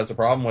Jeebus has a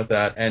problem with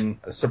that, and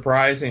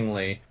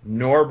surprisingly,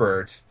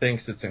 Norbert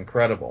thinks it's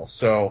incredible.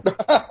 So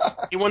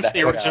he wants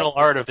the original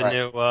art of the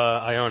new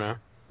Iona.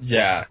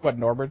 Yeah. What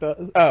Norbert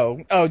does?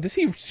 Oh, does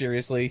he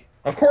seriously?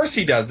 Of course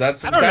he does. I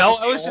don't know.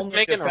 I was just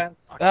making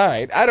defense. All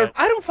right.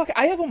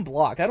 I have him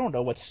blocked. I don't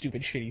know what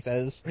stupid shit he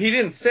says. He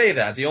didn't say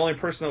that. The only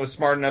person that was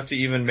smart enough to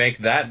even make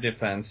that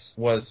defense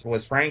was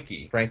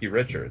Frankie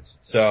Richards.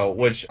 So,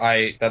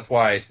 that's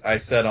why I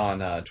said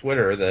on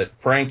Twitter that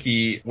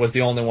Frankie was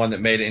the only one that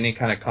made any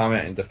kind of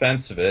comment in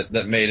defense of it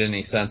that made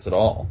any sense at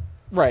all.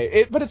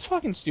 Right, but it's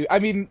fucking stupid. I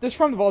mean, this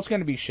From the Vault's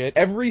gonna be shit.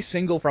 Every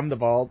single From the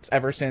Vault,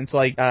 ever since,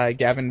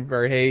 Gavin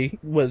Verhey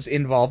was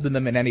involved in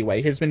them in any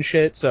way, has been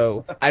shit,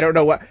 so I don't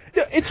know what...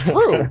 It's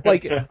true!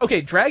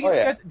 Okay,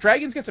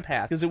 Dragons gets a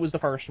pass, because it was the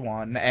first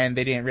one, and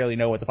they didn't really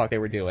know what the fuck they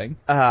were doing.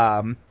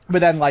 But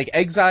then,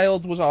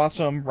 Exiled was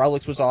awesome,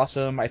 Relics was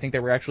awesome, I think they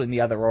were actually in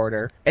the other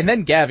order. And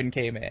then Gavin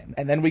came in,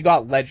 and then we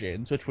got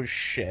Legends, which was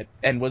shit,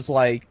 and was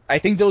I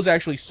think those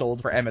actually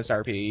sold for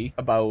MSRP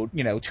about,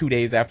 2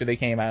 days after they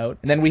came out.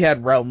 And then we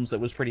had Realms that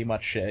was pretty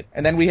much shit.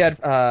 And then we had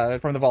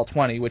From the Vault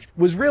 20, which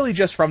was really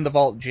just From the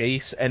Vault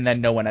Jace, and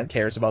then no one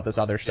cares about this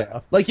other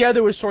stuff.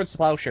 There was Swords to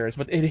Plowshares,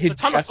 but it had a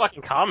ton of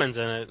fucking commons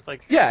in it.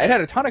 Yeah, it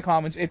had a ton of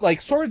commons.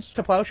 Swords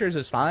to Plowshares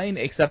is fine,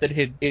 except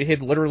it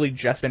had literally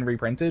just been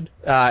reprinted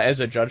as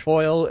a Judge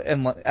Foil,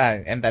 and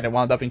then it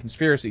wound up in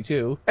Conspiracy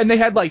too. And they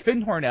had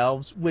Fyndhorn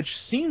Elves, which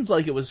seemed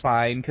like it was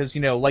fine because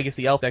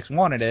Legacy Elf decks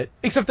wanted it.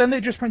 Except then they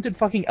just printed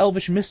fucking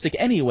Elvish Mystic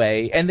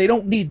anyway, and they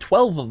don't need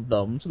 12 of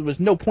them, so there was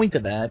no point to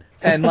that.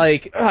 And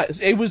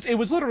it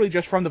was literally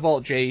just From the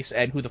Vault Jace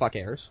and who the fuck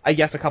cares? I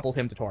guess a couple of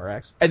Hymn to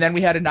Torax. And then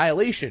we had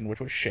Annihilation, which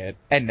was shit.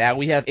 And now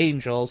we have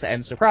Angels,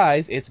 and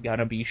surprise, it's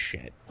gonna be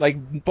shit.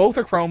 Both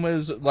are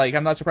chromas.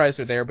 I'm not surprised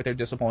they're there, but they're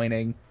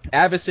disappointing.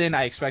 Avacyn,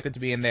 I expected to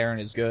be in there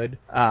and is good.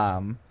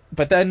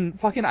 But then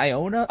fucking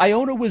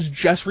Iona was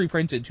just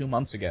reprinted 2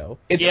 months ago.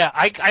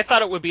 I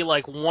thought it would be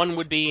one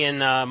would be in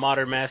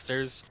Modern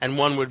Masters and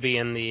one would be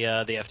in the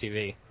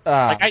FTV.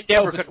 I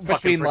never could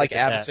between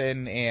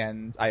Avacyn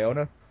and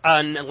Iona.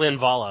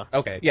 Linvala.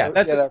 Okay, yeah,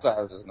 that's what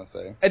I was just gonna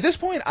say. At this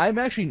point, I'm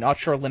actually not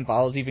sure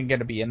Linvala's even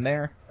gonna be in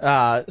there.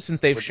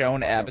 Since they've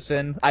shown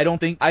Avacyn, I don't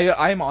think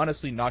I'm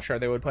honestly not sure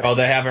they would put. Oh,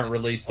 they haven't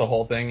released the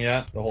whole thing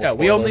yet. No,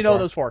 we only know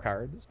those 4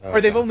 cards, or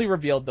they've only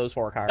revealed those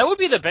 4 cards. That would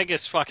be the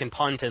biggest fucking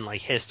punt in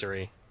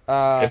history.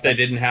 If they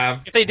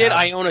did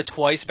Iona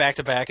twice back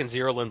to back and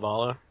 0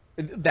 Linvala,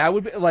 that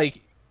would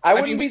be I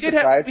wouldn't be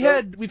surprised.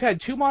 We've had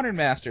 2 Modern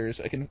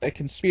Masters, a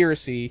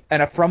Conspiracy,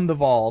 and a From the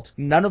Vault.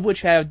 None of which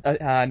had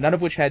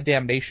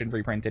Damnation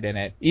reprinted in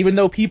it. Even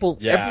though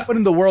everyone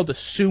in the world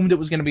assumed it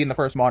was going to be in the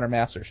first Modern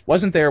Masters.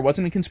 Wasn't there.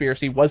 Wasn't in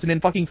Conspiracy. Wasn't in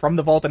fucking From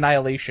the Vault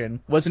Annihilation.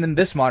 Wasn't in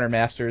this Modern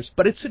Masters.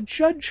 But it's a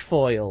Judge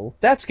Foil.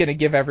 That's going to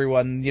give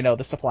everyone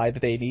the supply that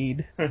they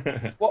need.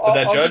 Well,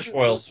 that Judge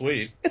Foil's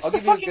sweet. It's the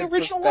fucking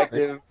original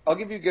one. I'll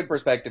give you a good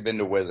perspective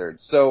into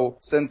Wizards. So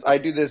since I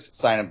do this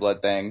Sign of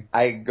Blood thing,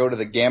 I go to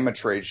the Gamma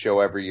Trade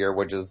show every year,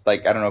 which is I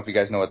don't know if you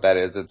guys know what that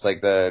is. It's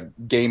the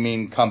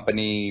gaming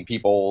company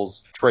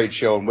people's trade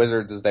show, and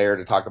Wizards is there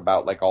to talk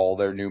about all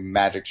their new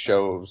Magic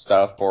show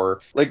stuff,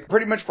 or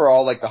pretty much for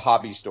all the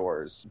hobby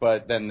stores.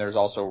 But then there's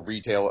also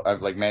retail,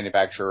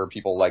 manufacturer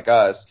people like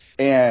us,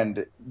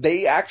 and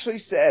they actually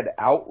said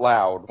out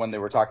loud when they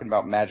were talking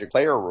about Magic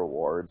player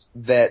rewards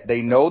that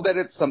they know that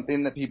it's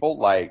something that people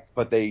like,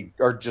 but they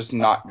are just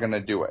not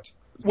gonna do it.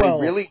 They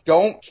really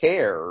don't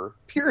care,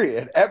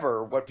 period,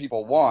 ever, what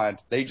people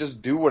want. They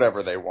just do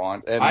whatever they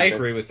want. And I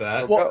agree with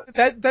that. Well,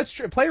 that's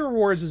true. Player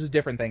rewards is a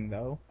different thing,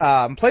 though.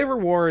 Player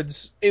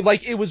rewards,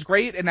 it was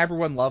great and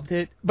everyone loved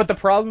it, but the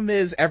problem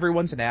is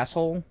everyone's an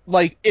asshole.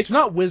 It's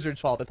not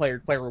Wizards' fault that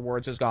player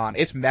rewards is gone.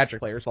 It's Magic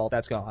players' fault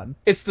that's gone.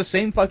 It's the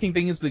same fucking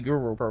thing as the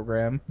Guru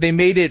program. They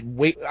made it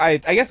I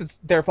guess it's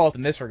their fault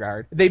in this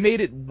regard. They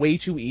made it way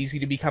too easy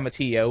to become a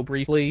TO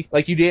briefly.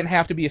 You didn't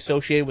have to be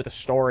associated with a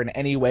store in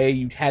any way.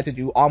 You had to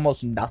do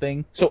almost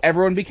nothing. So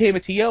everyone became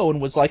a TO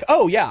and was like,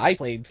 oh yeah, I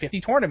played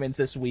 50 tournaments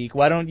this week.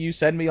 Why don't you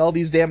send me all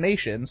these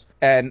damnations?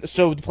 And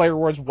so the Player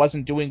Rewards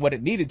wasn't doing what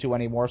it needed to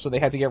anymore, so they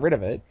had to get rid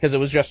of it because it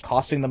was just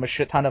costing them a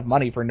shit ton of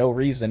money for no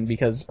reason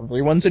because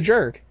everyone's a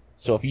jerk.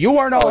 So if you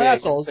weren't all Oh, yeah,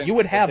 assholes, you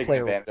would have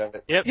player rewards.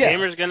 Yep, Yeah.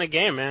 gamers gonna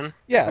game, man.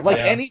 Yeah, like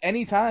Yeah.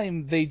 any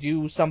time they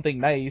do something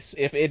nice,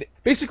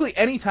 basically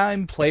any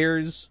time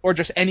players or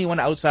just anyone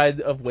outside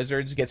of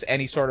Wizards gets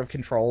any sort of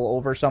control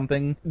over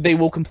something, they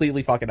will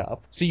completely fuck it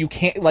up. So you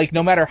can't, like,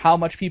 no matter how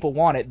much people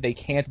want it, they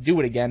can't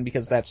do it again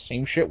because that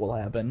same shit will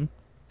happen.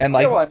 And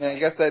like, Yeah, well, I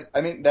guess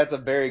that's a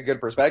very good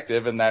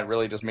perspective, and that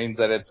really just means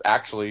that it's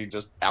actually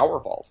just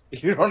our fault.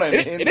 You know what I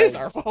mean? it is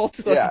our fault.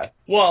 Yeah.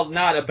 Well,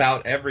 not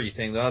about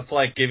everything, though. It's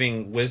like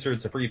giving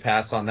Wizards a free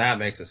pass on that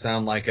makes it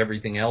sound like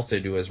everything else they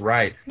do is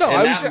right. No,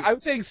 And I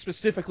was saying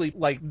specifically,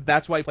 like,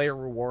 that's why player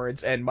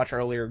rewards and much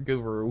earlier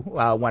Guru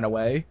went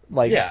away.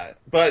 Like, yeah,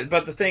 but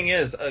the thing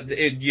is,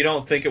 you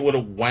don't think it would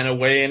have went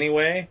away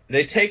anyway?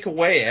 They take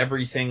away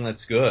everything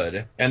that's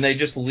good, and they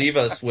just leave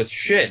us with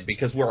shit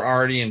because we're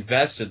already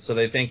invested, so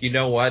they think, you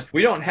know what?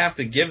 We don't have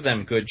to give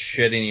them good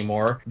shit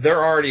anymore.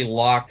 They're already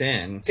locked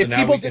in, so if now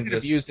people we can didn't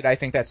just... abuse it, I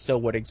think that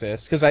still would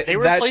exist. Because They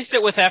replaced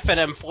it with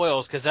FNM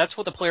foils because that's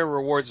what the player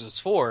rewards was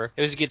for.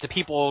 It was to get the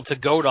people to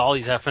go to all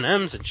these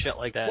FNMs and shit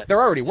like that. There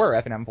already were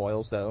FNM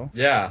foils, though.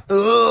 Yeah.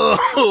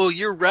 Oh,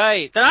 you're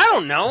right. Then I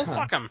don't know.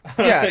 Fuck them.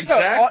 Yeah,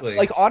 exactly. No,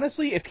 like,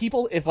 honestly, if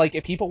people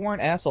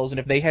weren't assholes and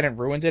if they hadn't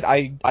ruined it,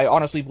 I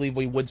honestly believe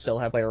we would still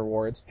have player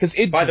rewards.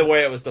 By the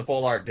way, it was the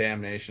full art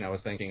damnation I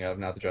was thinking of,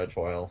 not the judge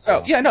foil. So.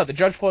 Oh, yeah, no, the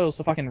judge foil's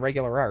the fucking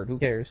regular art. Who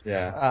cares?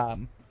 Yeah.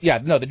 Yeah,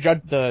 no, the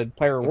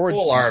player The rewards.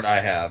 full art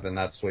I have, and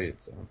that's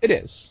sweet. So. It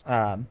is.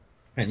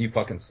 And you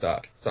fucking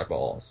suck. Suck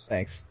balls.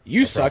 Thanks.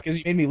 You suck, because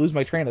you made me lose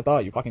my train of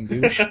thought, you fucking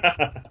douche.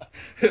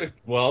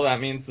 Well, that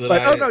means that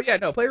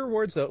But, player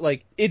rewards, though,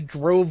 like, it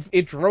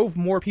drove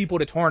more people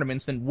to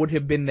tournaments than would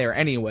have been there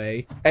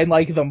anyway. And,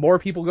 like, the more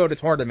people go to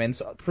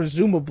tournaments,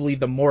 presumably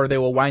the more they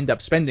will wind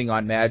up spending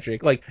on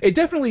Magic. Like, it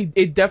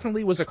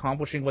definitely was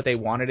accomplishing what they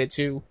wanted it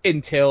to,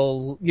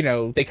 until, you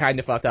know, they kind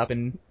of fucked up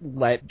and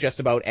let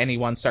just about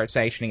anyone start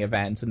sanctioning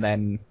events, and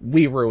then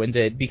we ruined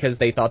it because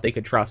they thought they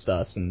could trust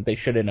us, and they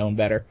should have known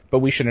better. But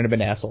we shouldn't have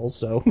been assholes,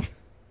 so...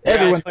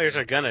 Everyone players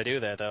are gonna do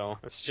that though.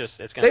 It's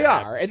gonna. They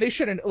happen. are, and they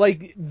shouldn't.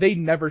 Like, they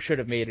never should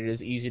have made it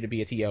as easy to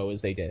be a TO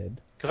as they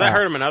did. Because I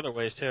heard them in other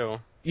ways too.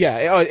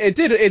 Yeah, it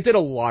did a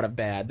lot of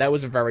bad. That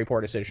was a very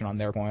poor decision on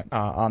their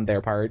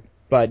part.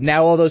 But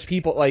now all those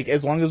people, like,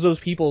 as long as those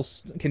people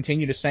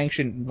continue to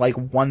sanction, like,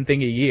 one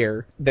thing a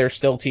year, they're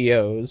still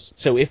TOs.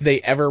 So if they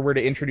ever were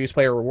to introduce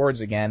player rewards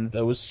again,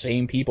 those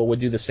same people would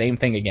do the same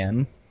thing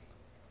again.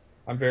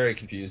 I'm very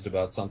confused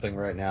about something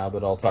right now,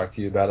 but I'll talk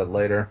to you about it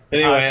later.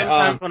 Anyway,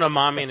 sometimes when a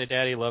mommy and a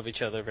daddy love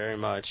each other very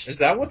much. Is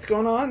that what's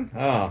going on?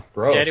 Oh,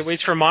 gross. Daddy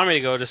waits for mommy to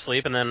go to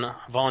sleep and then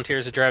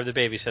volunteers to drive the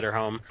babysitter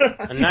home.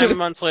 And 9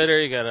 months later,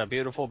 you got a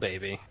beautiful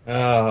baby.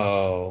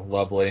 Oh,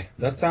 lovely.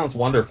 That sounds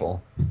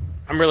wonderful.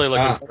 I'm really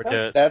looking forward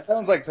to it. That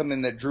sounds like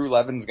something that Drew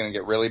Levin's going to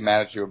get really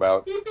mad at you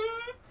about.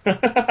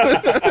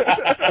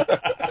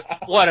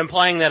 What,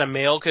 implying that a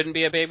male couldn't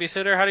be a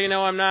babysitter? How do you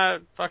know I'm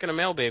not fucking a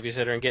male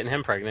babysitter and getting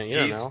him pregnant? You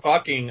don't know. He's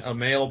fucking a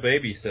male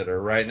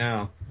babysitter right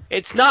now.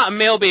 It's not a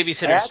male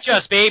babysitter, it's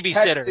just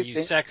babysitter, you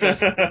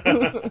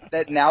sexist.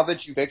 That now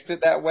that you fixed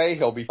it that way,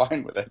 he'll be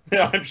fine with it.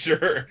 Yeah, I'm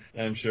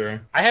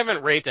sure. I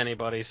haven't raped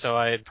anybody, so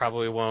I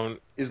probably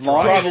won't. As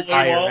long as you're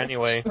Probably won't.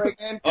 Anyway.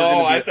 pregnant,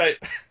 I thought...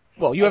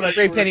 Well, you haven't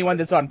raped anyone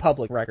that's on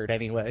public record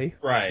anyway.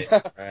 Right,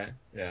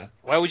 yeah.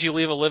 Why would you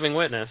leave a living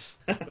witness?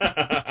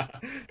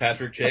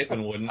 Patrick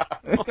Chapin wouldn't.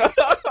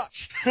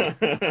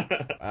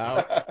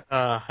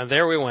 Wow. And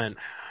there we went.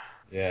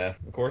 Yeah,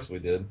 of course we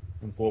did.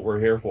 That's what we're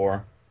here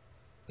for.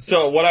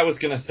 So what I was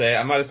going to say,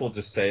 I might as well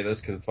just say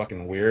this because it's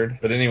fucking weird.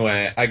 But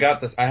anyway, I have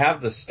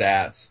the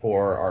stats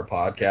for our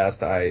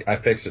podcast. I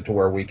fixed it to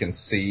where we can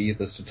see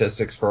the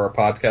statistics for our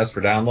podcast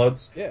for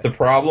downloads. Yeah. The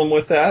problem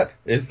with that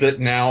is that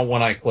now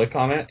when I click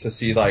on it to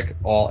see like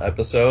all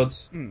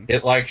episodes,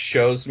 it like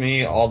shows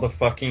me all the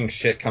fucking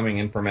shit coming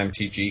in from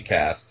MTG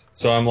Cast.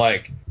 So I'm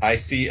like, I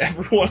see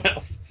everyone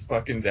else's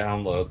fucking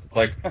downloads. It's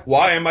like,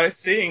 why am I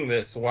seeing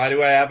this? Why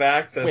do I have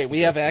access Wait, to we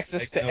this? have This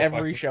access makes to no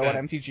every fucking show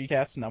on sense. MTG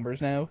Cast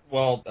numbers now?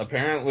 Well,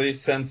 apparently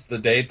since the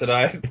date that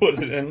I put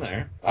it in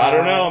there. I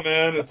don't know,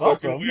 man. It's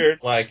fucking awesome. weird.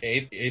 Like,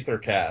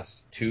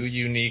 Aethercast, 2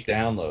 unique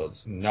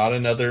downloads. Not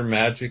another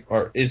Magic...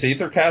 Or is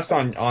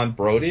Aethercast on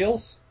Bro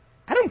Deals?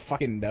 I don't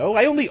fucking know.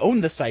 I only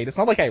own the site. It's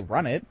not like I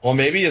run it. Well,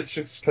 maybe it's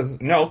just because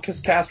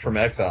Cast from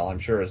Exile, I'm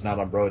sure, is not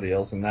on Bro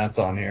Deals, and that's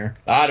on here.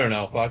 I don't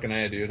know. Fucking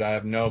A, dude. I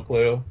have no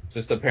clue.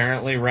 Just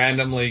apparently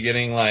randomly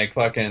getting, like,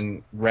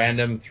 fucking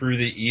random through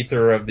the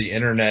ether of the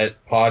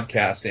internet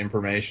podcast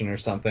information or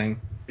something.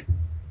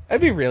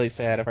 I'd be really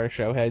sad if our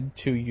show had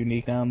 2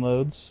 unique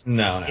downloads.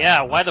 No.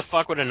 Yeah, why the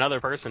fuck would another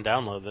person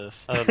download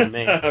this other than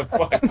me?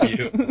 Fuck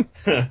you.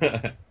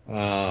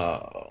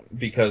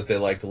 Because they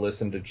like to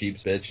listen to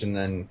Jeeb's bitch and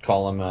then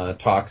call him a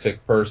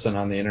toxic person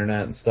on the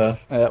internet and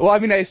stuff. Well, I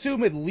mean, I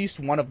assume at least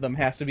one of them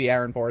has to be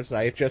Aaron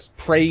Forsyth, just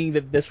praying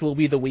that this will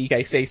be the week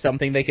I say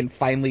something they can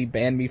finally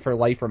ban me for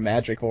life from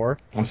Magic for.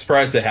 I'm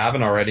surprised they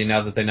haven't already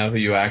now that they know who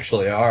you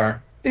actually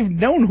are. They've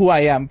known who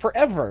I am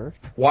forever.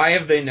 Why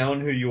have they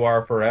known who you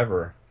are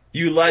forever?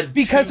 You led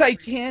Because 2 I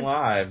can't-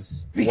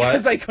 lives.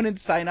 Because What? I couldn't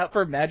sign up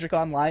for Magic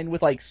Online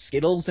with, like,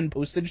 Skittles and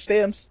postage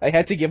stamps. I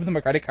had to give them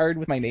a credit card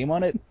with my name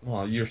on it.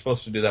 Well, you're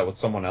supposed to do that with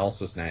someone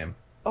else's name.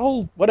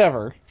 Oh,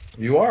 whatever.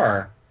 You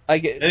are. I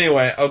get.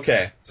 Anyway,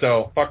 okay,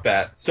 so fuck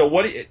that. So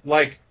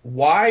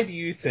why do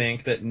you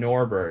think that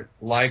Norbert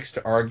likes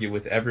to argue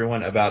with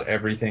everyone about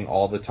everything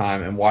all the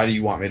time, and why do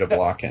you want me to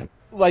block him?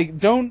 Like,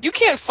 don't. You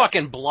can't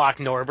fucking block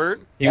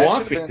Norbert. He That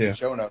wants me should've been in the to.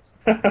 show notes.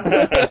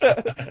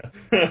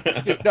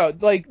 Dude, no,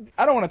 like,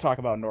 I don't want to talk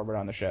about Norbert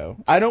on the show.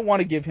 I don't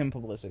want to give him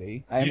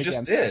publicity. I am You just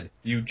against did. it.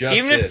 You just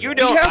Even did. if you He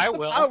don't, has I the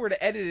will. power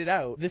to edit it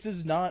out. This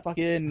is not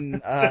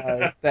fucking,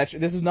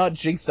 this is not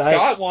Jinx.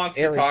 Scott wants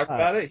to Area talk Scott.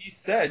 about it. He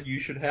said you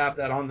should have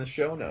that on the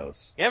show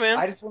notes. Yeah, man.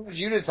 I just wanted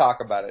you to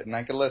talk about it, and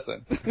I could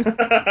listen.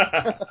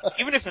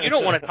 Even if you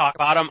don't want to talk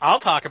about him, I'll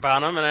talk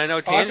about him, and I know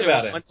Talk Tangent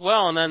about it. went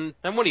well. And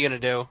then what are you gonna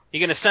do? You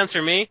gonna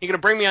censor me? You gonna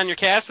bring me on your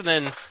cast and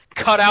then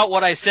cut out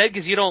what I said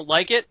because you don't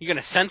like it? You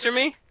gonna censor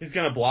me? He's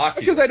gonna block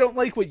you. Because I don't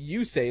like what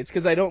you say. It's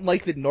because I don't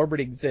like that Norbert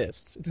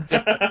exists. It's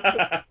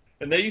different.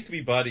 And they used to be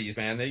buddies,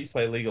 man. They used to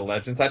play League of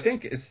Legends. I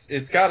think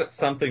it's got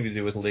something to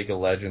do with League of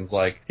Legends.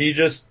 Like, he's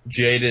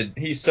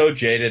so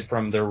jaded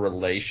from their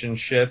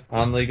relationship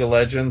on League of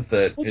Legends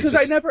that Because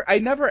I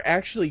never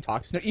actually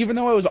talked to him. Even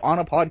though I was on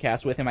a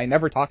podcast with him, I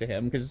never talked to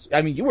him. Because,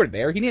 I mean, you were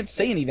there. He didn't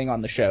say anything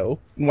on the show.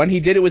 And when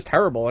he did, it was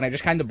terrible, and I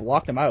just kind of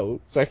blocked him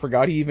out. So I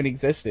forgot he even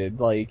existed.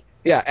 Like,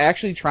 yeah,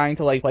 actually trying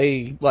to, like,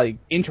 play, like,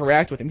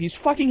 interact with him. He's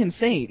fucking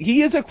insane.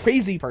 He is a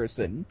crazy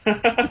person.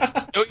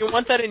 Don't you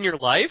want that in your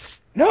life?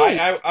 No,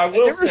 I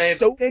will there say, are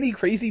so many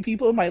crazy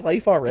people in my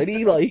life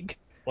already. Like,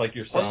 like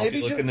yourself, Or maybe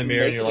you look just in the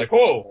mirror and you're like, negative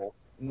whoa. people.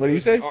 what do you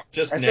say?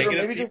 Just I said, or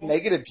negative maybe just people?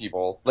 negative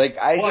people. Like,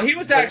 Well, he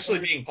was actually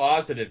being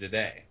positive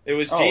today. It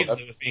was Oh, Jeebus that's-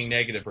 that was being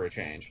negative for a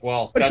change.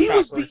 Well, But that's he not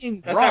was for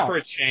being that's not wrong. for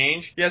a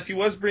change. Yes, he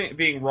was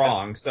being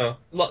wrong. So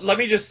let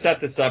me just set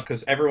this up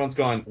because everyone's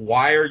going,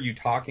 why are you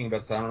talking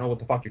about this? I don't know what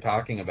the fuck you're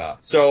talking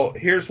about. So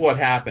here's what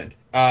happened.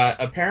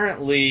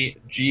 Apparently,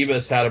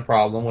 Jeebus had a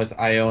problem with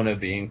Iona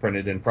being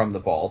printed in from the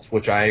vaults,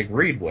 which I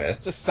agreed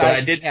with.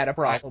 Society had a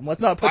problem.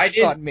 Let's not put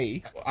this on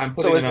me. I'm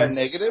putting So is it that on.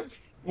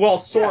 negative? Well,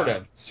 sort Yeah.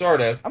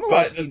 of. I'm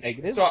allowed to be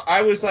negative. So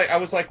I was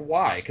like,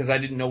 why? Because I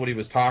didn't know what he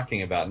was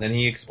talking about. And then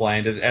he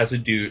explained it as a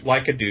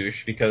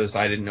douche, because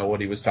I didn't know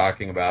what he was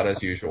talking about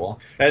as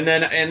usual. And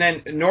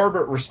then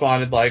Norbert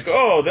responded like,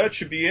 oh, that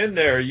should be in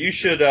there. You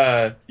should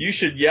yell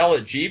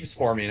at Jeebs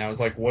for me. And I was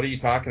like, what are you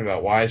talking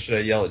about? Why should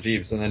I yell at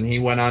Jeebs? And then he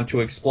went on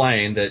to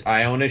explain that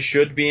Iona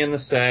should be in the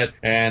set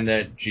and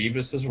that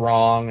Jeebus is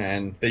wrong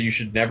and that you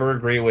should never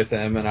agree with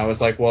him. And I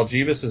was like, well,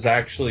 Jeebus is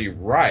actually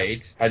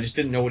right. I just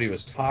didn't know what he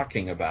was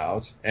talking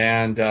about,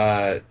 and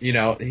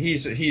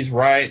he's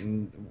right,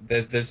 and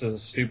this is a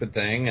stupid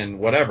thing, and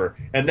whatever.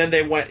 And then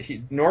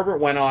Norbert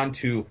went on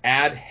to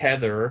add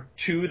Heather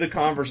to the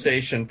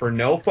conversation for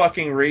no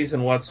fucking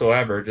reason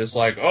whatsoever, just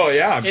like, oh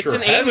yeah, I'm It's sure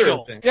an Heather.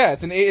 angel. Yeah,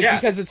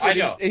 because it's. I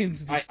know.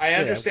 it's- I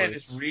understand yeah,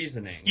 his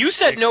reasoning. You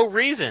said no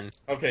reason.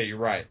 Okay, you're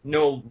right.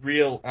 No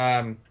real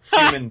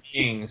human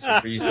being's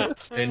reason,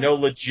 and no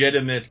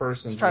legitimate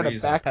person's trying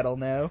reason. to backpedal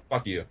now.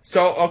 Fuck you.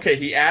 So, okay,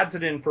 he adds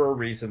it in for a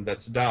reason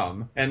that's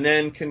dumb, and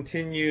then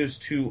continues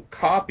to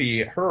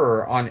copy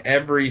her on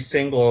every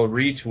single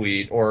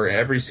retweet or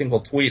every single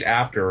tweet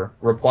after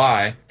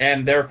reply,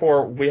 and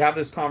therefore we have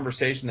this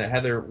conversation that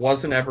Heather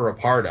wasn't ever a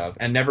part of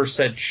and never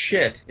said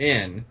shit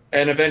in.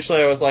 And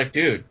eventually I was like,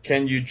 dude,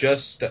 can you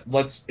just,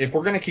 if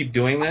we're going to keep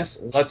doing this,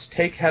 let's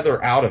take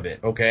Heather out of it,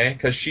 okay?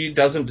 Because she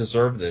doesn't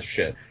deserve this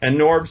shit. And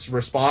Norb's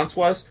response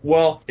was,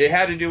 well, it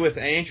had to do with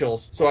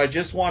angels, so I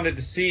just wanted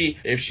to see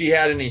if she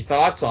had any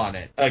thoughts on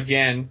it.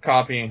 Again,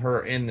 copying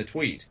her in the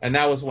tweet. And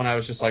that was when I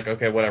was just like,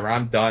 okay, whatever,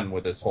 I'm done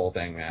with this whole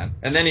thing, man.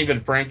 And then even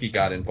Frankie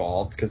got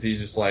involved, because he's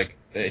just like,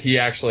 he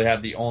actually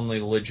had the only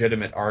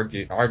legitimate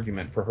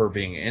argument for her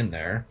being in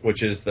there,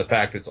 which is the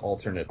fact it's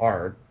alternate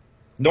art.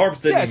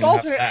 Norbs didn't It's even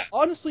alternate. have that.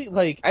 Honestly,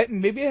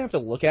 maybe I have to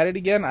look at it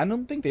again. I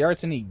don't think the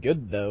art's any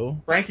good though.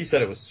 Frankie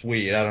said it was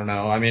sweet. I don't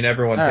know. I mean,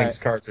 everyone All thinks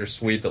cards are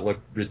sweet that look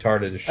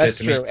retarded as shit That's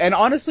to true. me. And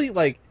honestly,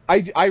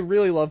 I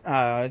really love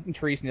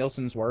Therese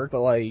Nielsen's work,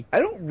 but I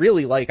don't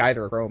really like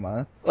either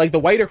chroma. Like the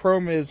white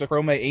chroma is a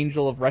chroma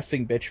angel of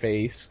resting bitch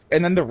face,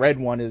 and then the red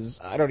one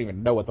is I don't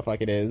even know what the fuck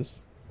it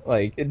is.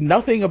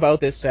 Nothing about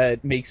this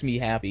set makes me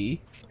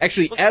happy.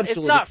 Actually, absolutely.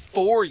 It's not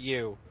for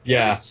you,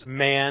 Yeah.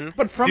 man.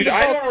 But from Dude, the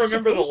I vaults, don't it's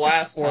remember the supposed to be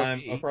last for time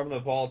me. From the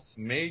Vaults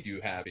made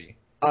you happy.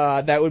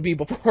 That would be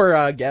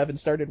before Gavin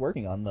started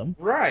working on them.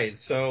 Right,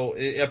 so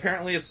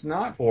apparently it's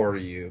not for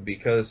you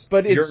because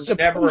But it's you're supposed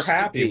never to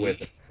happy be.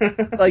 with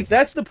it.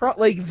 That's the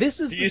this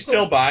is. Do you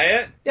still buy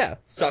it? Yeah.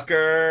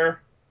 Sucker.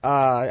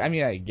 I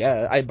mean, I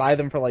guess I buy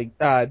them for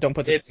don't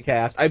put this in the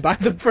cast. I buy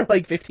them for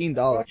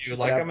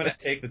 $15. I'm gonna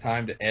take the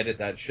time to edit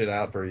that shit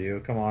out for you.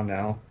 Come on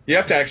now. You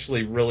have to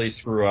actually really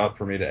screw up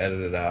for me to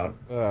edit it out.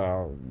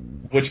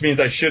 Which means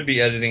I should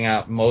be editing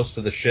out most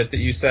of the shit that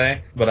you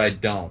say, but I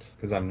don't,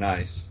 because I'm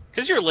nice.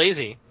 Because you're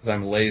lazy. Because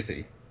I'm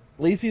lazy.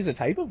 Lazy is a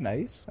type of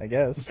nice, I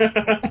guess.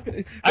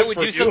 I would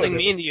For do you something it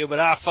mean is. to you,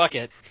 but fuck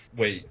it.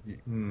 Wait,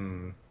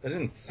 That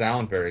didn't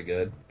sound very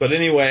good. But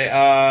anyway,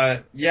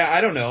 yeah,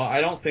 I don't know. I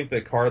don't think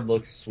the card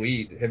looks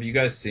sweet. Have you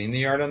guys seen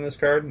the art on this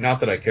card? Not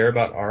that I care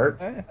about art.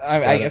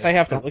 I guess I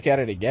have to look at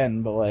it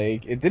again, but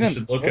like it didn't. You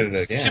should look at it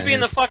again. Should be in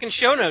the fucking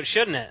show notes,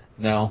 shouldn't it?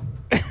 No.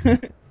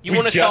 You We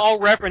want us to just- all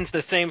reference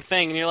the same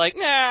thing, and you're like,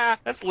 nah,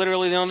 that's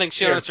literally the only thing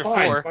show Here, notes are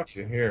fine, for. Fuck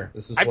you. Here.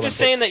 This is I'm what just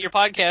saying that your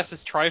podcast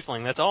is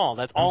trifling. That's all.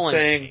 That's all I'm I'm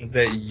saying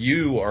that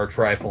you are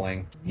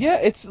trifling. Yeah,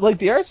 it's like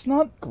the art's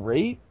not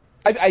great.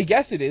 I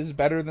guess it is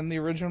better than the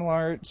original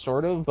art,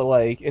 sort of, but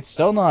like it's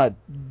still not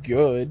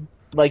good.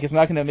 Like it's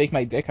not gonna make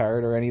my dick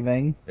hard or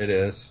anything. It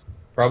is.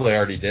 Probably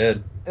already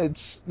did.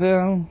 It's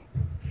no.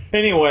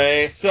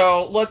 Anyway,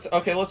 so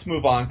let's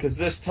move on because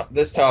this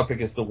topic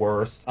is the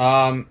worst.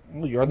 Well,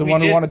 you're the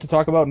one who wanted to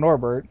talk about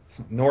Norbert.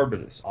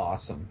 Norbert is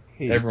awesome.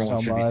 Hate Everyone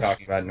so should much. be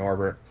talking about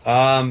Norbert.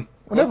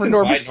 Whenever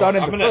Norbert's not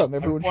in the room, I'm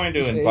everyone going should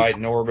to say- invite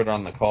Norbert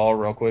on the call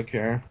real quick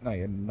here. No,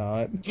 you're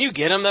not. Can you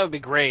get him? That would be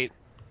great.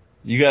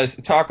 You guys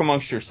talk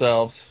amongst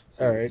yourselves.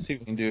 All right. See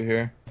what we can do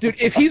here. Dude,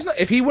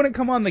 if he wouldn't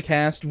come on the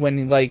cast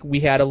when like we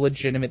had a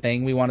legitimate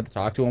thing we wanted to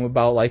talk to him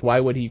about, like why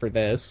would he for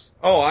this?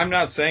 Oh, I'm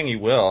not saying he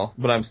will,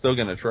 but I'm still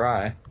gonna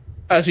try.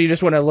 So you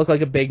just want to look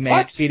like a big man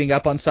What? beating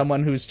up on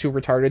someone who's too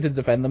retarded to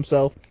defend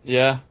themselves?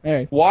 Yeah. All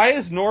right. Why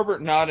is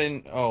Norbert not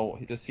in? Oh,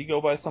 does he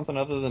go by something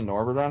other than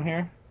Norbert on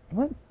here?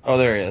 What? Oh,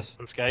 there he is.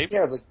 On Skype?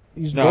 Yeah, it's like,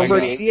 He's No, I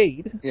Norbert got-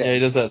 88. Yeah. He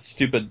does that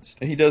stupid.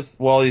 He does.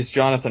 Well, he's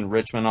Jonathan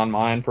Richman on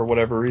mine for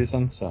whatever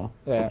reason. So.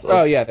 Yeah. Let's-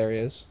 Oh yeah, there he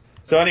is.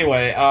 So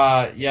anyway,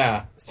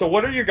 yeah. So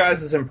what are your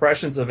guys'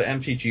 impressions of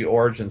MTG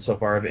Origins so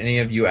far? Have any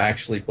of you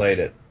actually played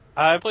it?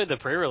 I played the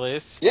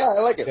pre-release. yeah, I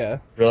like it. Yeah.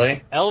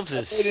 Really? Elves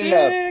is I played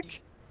it,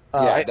 sick. Yeah,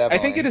 I definitely.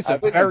 think it is I a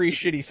played very some-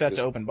 shitty set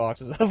to open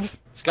boxes of.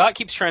 Scott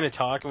keeps trying to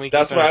talk, and we.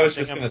 That's keep what I was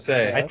interrupting just him.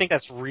 gonna say. I think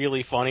that's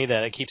really funny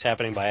that it keeps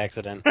happening by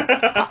accident.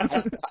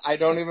 I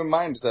don't even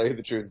mind, to tell you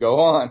the truth. Go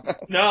on.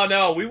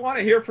 No, we want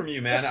to hear from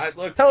you, man.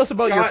 Look, Tell us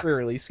about your Scott,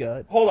 pre-release,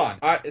 Scott. Hold on,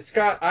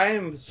 Scott. I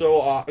am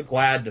so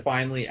glad to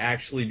finally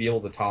actually be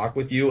able to talk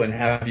with you and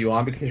have you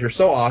on because you're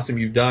so awesome.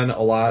 You've done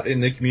a lot in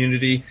the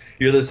community.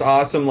 You're this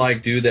awesome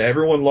dude that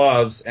everyone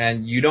loves,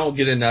 and you don't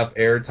get enough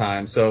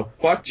airtime. So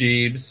fuck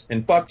Jeebs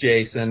and fuck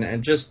Jason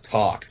and just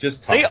talk.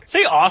 Just talk.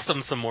 Say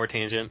awesome some more,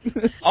 Tangent.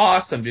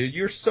 Awesome, dude.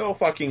 You're so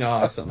fucking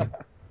awesome.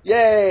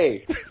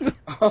 Yay!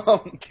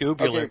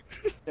 Tubular.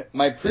 Okay.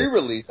 My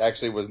pre-release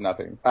actually was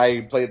nothing.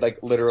 I played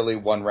literally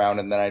one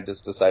round and then I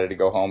just decided to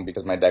go home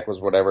because my deck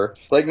was whatever.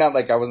 Not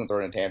like I wasn't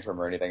throwing a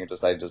tantrum or anything.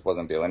 I just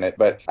wasn't feeling it.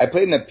 But I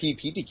played in a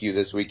PPTQ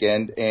this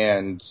weekend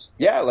and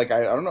yeah, I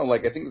don't know. I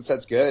think the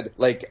set's good.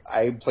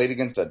 I played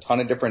against a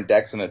ton of different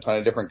decks and a ton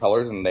of different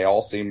colors and they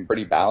all seem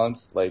pretty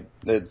balanced.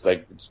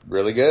 It's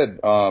really good.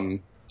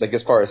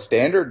 As far as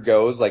standard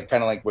goes, kind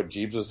of like what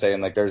Jeebs was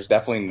saying, there's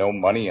definitely no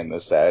money in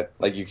this set.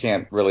 You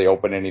can't really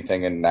open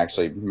anything and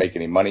actually make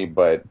any money,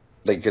 but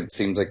it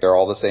seems like they're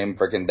all the same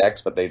freaking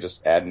decks, but they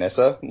just add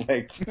Nissa.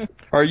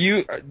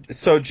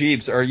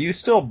 Jeebs, are you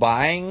still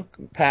buying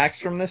packs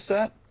from this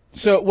set?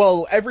 So,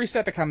 well, every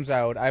set that comes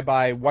out, I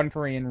buy one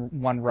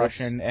Korean, one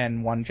Russian,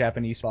 and one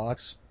Japanese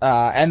box.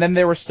 And then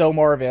there were still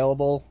more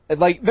available.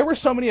 There were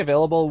so many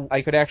available,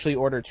 I could actually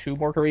order 2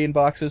 more Korean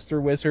boxes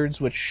through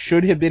Wizards, which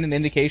should have been an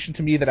indication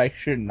to me that I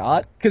should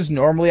not. Because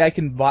normally I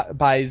can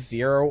buy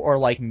 0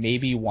 or,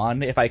 maybe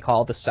 1 if I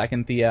call the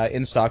second the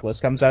in-stock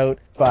list comes out.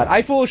 But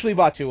I foolishly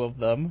bought 2 of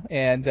them,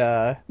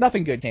 and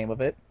nothing good came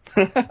of it.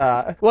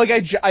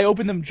 I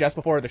opened them just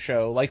before the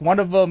show. One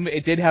of them,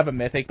 it did have a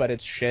mythic, but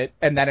it's shit.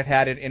 And then it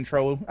had an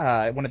intro,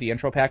 one of the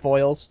intro pack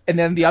foils. And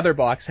then the other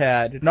box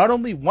had not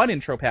only one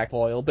intro pack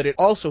foil, but it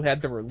also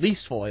had the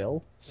release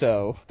foil.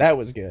 So that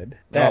was good.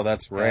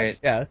 That's great.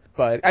 Yeah,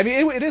 but I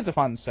mean, it is a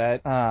fun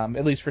set.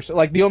 At least for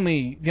the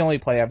only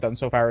play I've done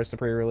so far is the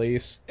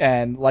pre-release,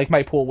 and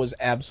my pool was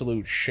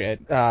absolute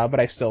shit. But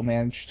I still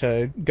managed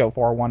to go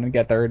 4-1 and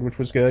get third, which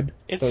was good.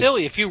 It's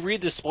silly. If you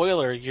read the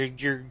spoiler,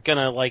 you're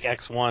gonna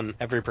X1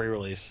 every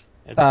pre-release.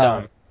 It's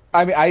dumb.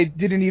 I mean, I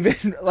didn't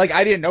even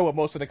I didn't know what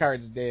most of the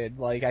cards did.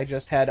 I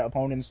just had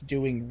opponents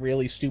doing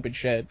really stupid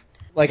shit.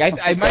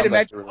 I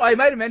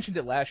might have mentioned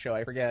it last show.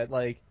 I forget.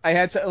 I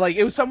had to,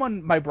 it was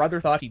someone my brother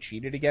thought he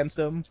cheated against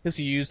him because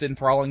he used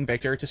Enthralling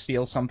Victor to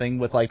steal something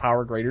with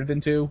power greater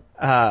than 2.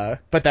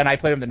 But then I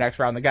played him the next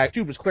round. The guy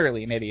dude was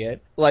clearly an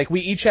idiot.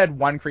 We each had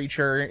one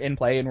creature in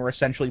play and we're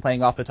essentially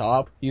playing off the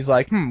top. He's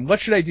like, what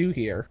should I do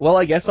here? Well,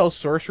 I guess I'll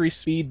sorcery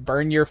speed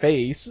burn your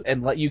face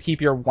and let you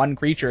keep your one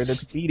creature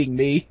that's beating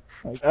me.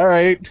 All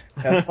right,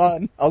 have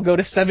fun. I'll go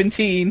to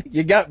 17.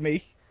 You got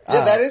me.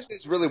 Yeah, that is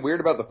what's really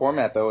weird about the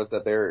format, though, is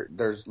that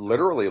there's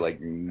literally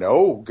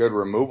no good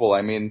removal.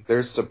 I mean,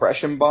 there's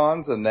suppression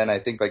bonds, and then I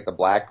think the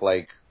black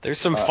There's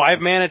some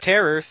 5-mana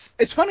terrors.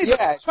 It's funny.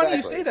 Yeah, It's funny you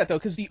exactly. say that though,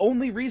 because the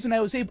only reason I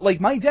was able, like,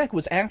 my deck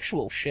was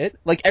actual shit.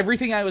 Like,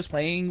 everything I was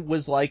playing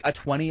was like a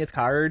 20th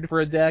card for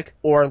a deck,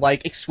 or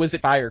like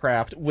Exquisite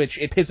Firecraft, which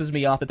it pisses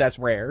me off that that's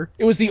rare.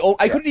 It was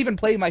I couldn't even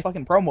play my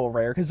fucking promo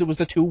rare because it was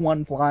the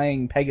 2/1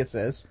 flying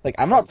Pegasus. Like,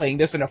 I'm not playing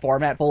this in a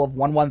format full of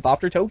 1/1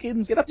 Thopter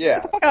tokens. Get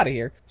the fuck out of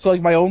here. So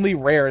like, my only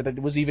rare that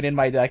was even in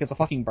my deck is a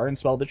fucking burn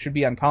spell that should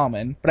be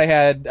uncommon. But I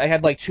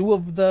had like 2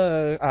 of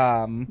the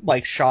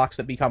like shocks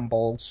that become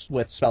bolts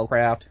with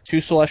spellcraft,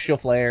 2 Celestial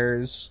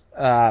Flares,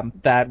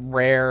 that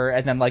rare,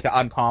 and then like an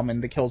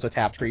uncommon that kills a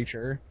tapped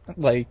creature.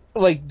 Like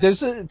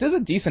there's a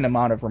decent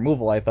amount of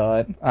removal, I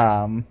thought,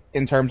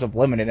 in terms of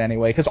limited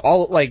anyway, because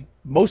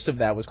most of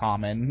that was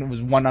common. It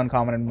was 1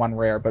 uncommon and 1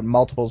 rare, but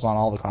multiples on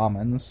all the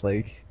commons.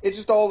 Like, it's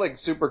just all like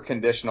super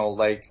conditional.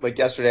 Like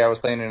yesterday I was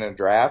playing in a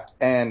draft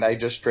and I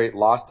just straight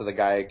lost to the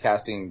guy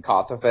casting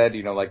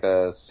Kothafed, like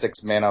the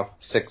 6 mana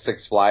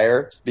 6/6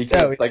 flyer,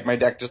 because like my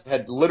deck just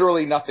had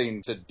literally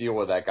nothing to deal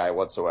with that guy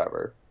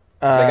whatsoever.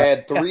 Like I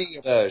had 3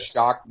 of the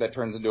shock that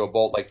turns into a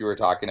bolt like you were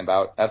talking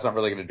about. That's not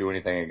really going to do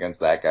anything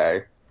against that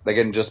guy. Like,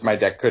 and just my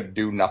deck could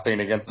do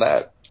nothing against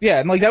that. Yeah,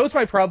 and like that was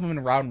my problem in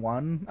round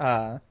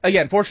 1.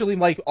 Again, fortunately,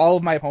 like all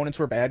of my opponents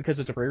were bad because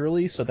it's a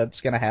pre-release, so that's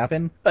gonna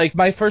happen. Like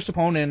my first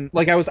opponent,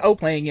 like I was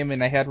outplaying him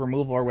and I had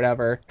removal or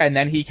whatever, and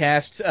then he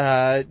cast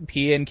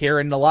P and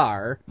Kieran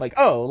Nalaar. Like,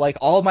 oh, like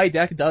all my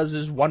deck does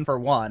is 1 for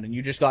 1, and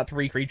you just got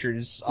 3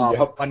 creatures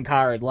off 1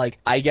 card. Like,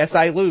 I guess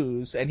I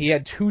lose. And he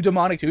had 2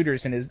 Demonic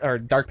Tutors or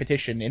Dark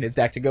Petition in his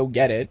deck to go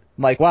get it.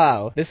 I'm like,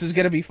 wow, this is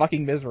gonna be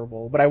fucking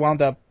miserable. But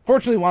I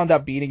fortunately wound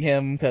up beating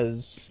him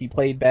because he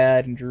played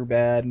bad and drew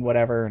bad and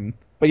whatever.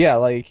 But yeah,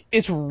 like,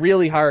 it's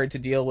really hard to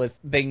deal with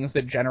things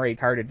that generate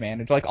card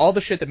advantage. Like, all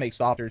the shit that makes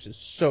Softers is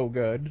so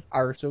good.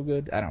 Are so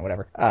good? I don't know,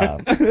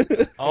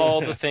 whatever. All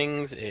the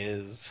things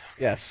is.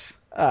 Yes.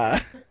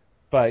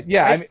 But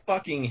yeah, I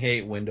fucking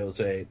hate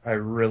Windows 8. I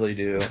really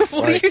do.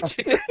 What are you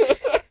doing?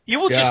 You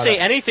will just say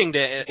anything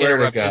to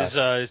interrupt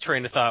his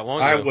train of thought,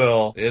 won't you? I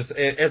will.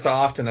 As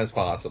often as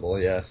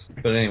possible, yes.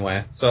 But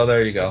anyway, so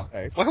there you go.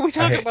 Why are we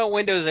talking about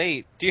Windows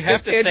 8? Do you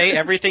have to say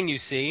everything you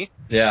see?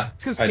 Yeah,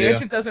 it's because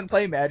Tangent doesn't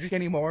play Magic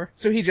anymore,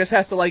 so he just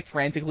has to, like,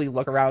 frantically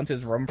look around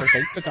his room for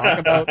things to talk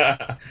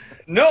about.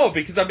 No,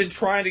 because I've been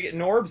trying to get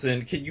Norbs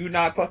in. Can you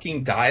not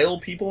fucking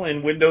dial people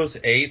in Windows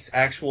 8's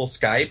actual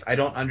Skype? I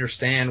don't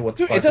understand what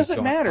the fuck is going on. It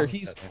doesn't matter.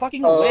 He's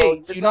fucking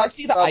away. Do you not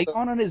see the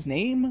icon on his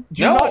name?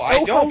 No,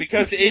 I don't,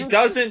 because it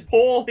doesn't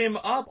pull him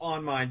up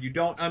on mine. You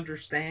don't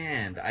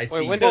understand. I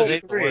see. Windows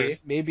 8 worse.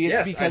 Maybe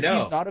it's because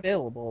he's not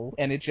available,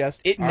 and it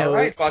knows. All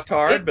right,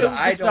 fucktard, but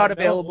I don't know not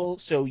available,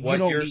 so you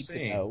don't need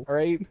to know. All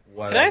right.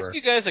 Whatever. Can I ask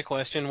you guys a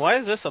question? Why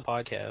is this a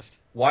podcast?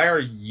 Why are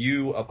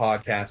you a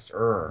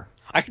podcaster?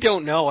 I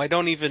don't know. I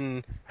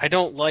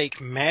don't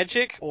like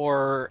Magic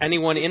or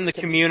anyone in the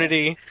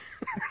community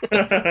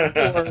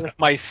or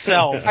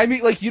myself. I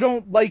mean, like, you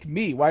don't like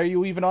me. Why are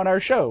you even on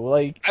our show?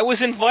 Like, I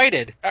was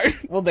invited.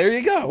 Well, there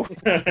you go.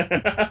 I'm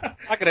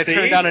not going to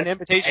turn down an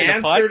invitation to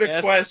podcast. Answered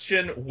a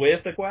question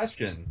with a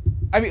question.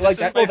 I mean, like,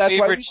 that's why we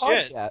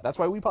podcast. That's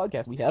why we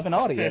podcast. We have an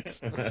audience.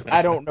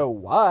 I don't know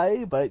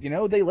why, but,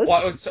 they listen.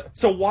 Well,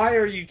 so why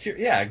are you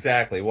curious? Yeah,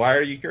 exactly. Why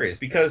are you curious?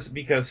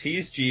 Because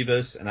he's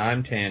Jeebus and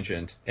I'm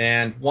Tangent.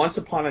 And once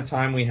upon a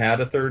time we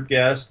had a third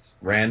guest,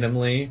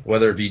 randomly,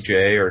 whether it be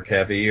Jay or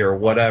Kevy or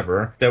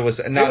whatever, that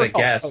was not a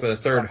guest, but a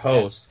third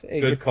host.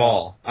 Good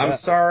call. I'm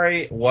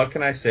sorry. What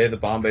can I say? The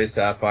Bombay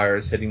Sapphire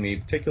is hitting me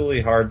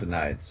particularly hard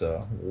tonight,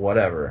 so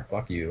whatever.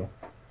 Fuck you.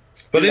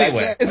 But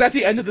anyway. Is that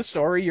the end of the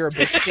story? You're a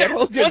bitch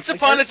channel? Once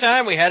upon a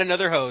time, we had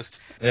another host.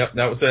 Yep,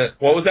 that was it.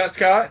 What was that,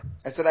 Scott?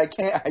 I said I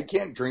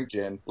can't drink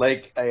gin.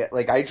 Like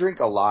I drink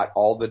a lot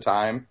all the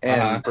time,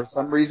 and for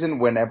some reason,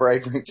 whenever I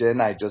drink gin,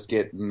 I just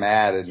get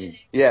mad and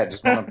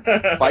just want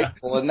to fight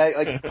people. And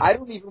I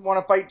don't even want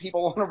to fight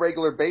people on a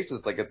regular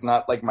basis. Like, it's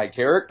not like my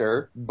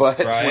character, but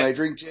when I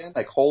drink gin,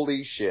 like,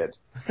 holy shit,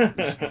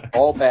 it's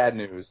all bad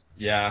news.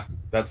 Yeah,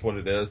 that's what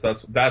it is.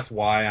 That's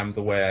why I'm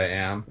the way I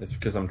am. It's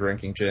because I'm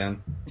drinking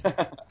gin.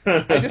 I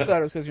just thought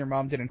it was because your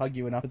mom didn't hug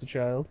you enough as a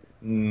child.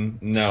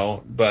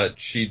 No, but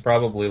she'd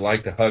probably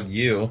like to hug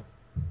you.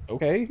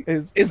 Okay,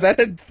 is that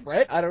a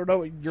threat? I don't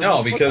know.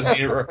 No, because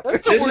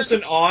this is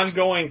an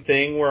ongoing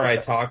thing where I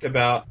talk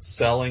about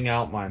selling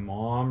out my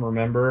mom,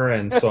 remember?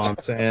 And so I'm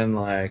saying,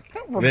 like,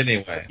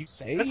 anyway.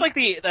 It's like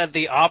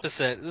the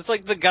opposite. It's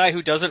like the guy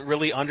who doesn't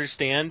really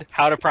understand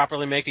how to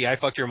properly make the I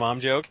fucked your mom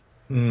joke.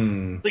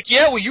 Like,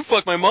 yeah, well, you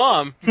fucked my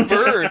mom.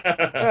 Bird.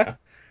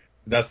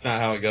 That's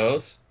not how it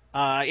goes?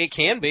 It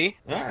can be.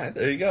 All right,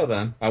 there you go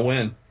then. I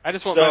win. I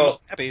just want my mom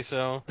happy,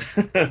 so.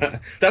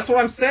 That's what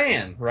I'm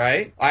saying,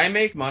 right? I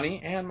make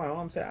money and my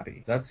mom's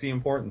happy. That's the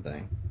important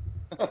thing.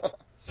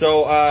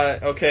 So,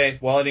 okay,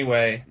 well,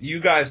 anyway, you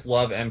guys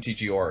love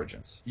MTG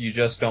Origins. You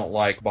just don't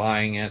like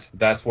buying it.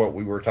 That's what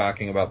we were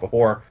talking about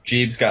before.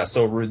 Jeebs got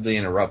so rudely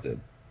interrupted.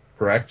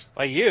 correct?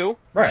 By you.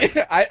 Right.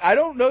 I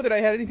don't know that I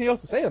had anything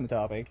else to say on the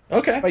topic.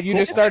 Okay. But you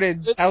cool. just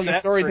started It's telling a set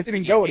story for that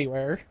didn't TV. go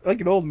anywhere,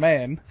 like an old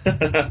man.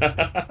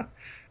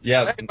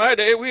 Yeah. Back in my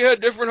day, we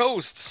had different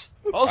hosts.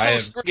 Also, I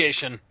have-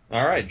 segregation.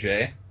 All right,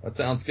 Jay. That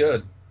sounds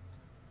good.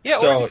 Yeah,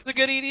 So- it's a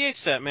good EDH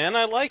set, man.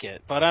 I like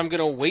it, but I'm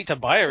gonna wait to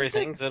buy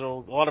everything. A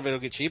lot of it'll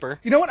get cheaper.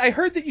 You know what? I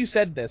heard that you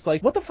said this.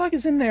 Like, what the fuck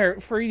is in there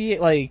for EDH?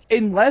 Like,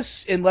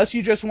 unless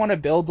you just want to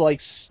build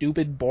like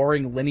stupid,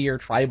 boring, linear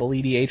tribal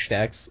EDH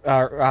decks,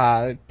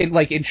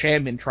 like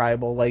enchantment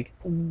tribal. Like,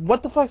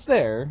 what the fuck's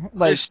there?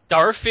 Like, There's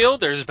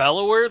Starfield, there's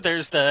Bellower,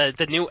 there's the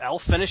new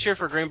Elf finisher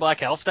for Green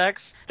Black Elf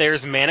decks.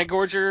 There's Mana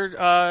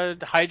Gorger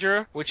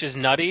Hydra, which is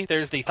nutty.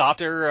 There's the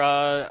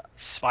Thopter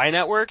Spy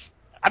Network.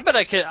 I bet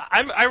I could.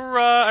 I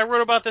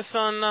wrote about this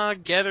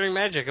on Gathering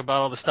Magic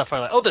about all the stuff I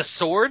like. Oh, the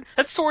sword.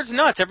 That sword's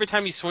nuts. Every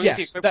time you swing, yes,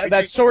 if you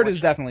that sword is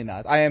definitely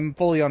not. I am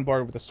fully on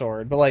board with the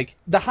sword, but like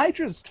the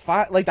Hydra's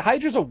the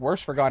Hydra's a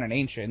worse Forgotten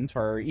Ancient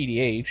for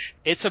EDH.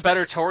 It's a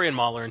better Torian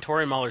Mauler, and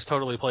Torian Mauler's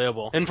totally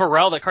playable. And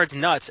Varel, that card's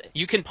nuts.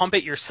 You can pump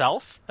it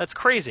yourself. That's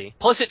crazy.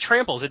 Plus, it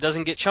tramples. It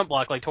doesn't get chump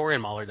block like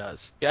Torian Mauler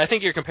does. Yeah, I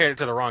think you're comparing it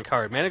to the wrong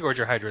card.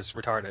 Managorger Hydra's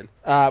retarded.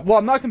 Well,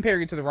 I'm not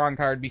comparing it to the wrong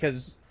card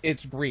because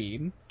it's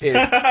green.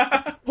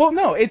 Well,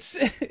 no, it's.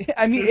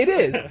 I mean, it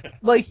is.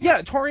 Like,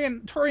 yeah,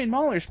 Torian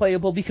Mauler's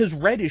playable because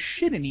red is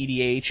shit in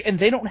EDH, and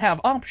they don't have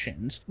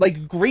options.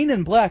 Like, green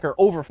and black are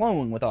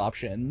overflowing with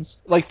options.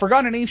 Like,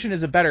 Forgotten Ancient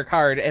is a better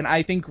card, and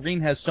I think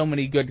green has so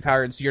many good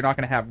cards, you're not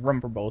going to have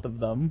room for both of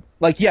them.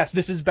 Like, yes,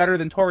 this is better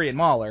than Torian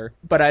Mauler,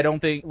 but I don't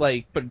think,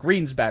 but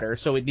green's better,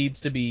 so it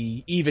needs to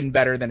be even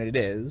better than it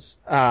is.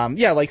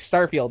 Yeah, like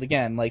Starfield,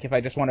 again, like, if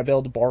I just want to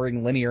build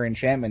boring linear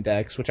enchantment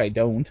decks, which I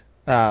don't.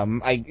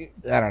 I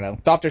don't know.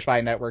 Thopter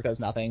Spy Network does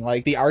nothing.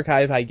 Like, the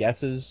Archive, I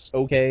guess, is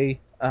okay.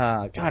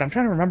 God, I'm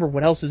trying to remember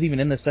what else is even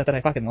in this set that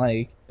I fucking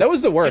like. That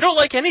was the You worst. don't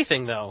like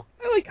anything, though.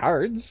 I like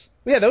cards.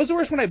 But yeah, that was the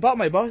worst when I bought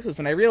my boxes,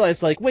 and I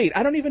realized, like, wait,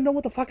 I don't even know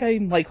what the fuck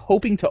I'm, like,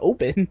 hoping to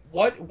open.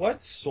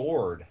 What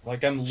sword?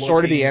 Like, I'm looking...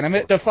 Sword of the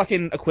Animate? The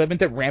fucking equipment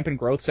that rampant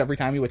growths every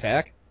time you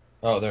attack?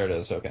 Oh, there it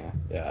is. Okay.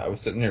 Yeah, I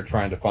was sitting here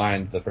trying to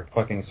find the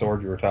fucking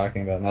sword you were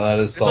talking about. Now that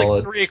is There's solid.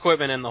 like 3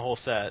 equipment in the whole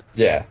set.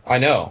 Yeah, I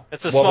know.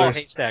 It's a small there's-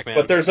 haystack, man.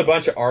 But there's a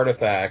bunch of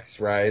artifacts,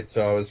 right?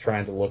 So I was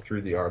trying to look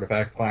through the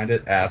artifacts to find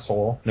it.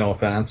 Asshole. No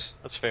offense.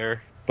 That's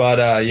fair.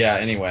 But, yeah,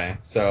 anyway.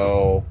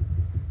 So...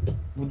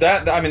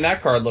 that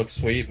card looks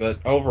sweet, but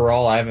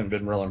overall I haven't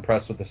been real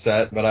impressed with the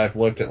set, but I've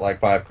looked at like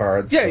 5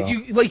 cards. Yeah, so.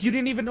 you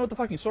didn't even know what the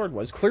fucking sword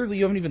was. Clearly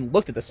you haven't even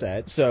looked at the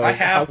set, so I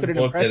how have could it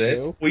looked impress at it.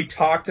 you? We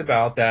talked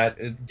about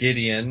that.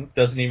 Gideon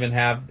doesn't even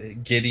have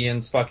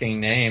Gideon's fucking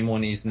name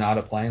when he's not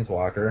a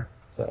planeswalker.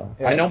 So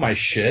Yeah. I know my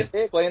shit.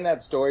 They explain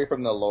that story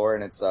from the lore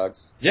and it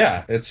sucks.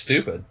 Yeah, it's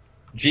stupid.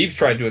 Jeeves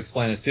tried to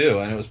explain it too,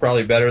 and it was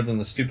probably better than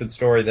the stupid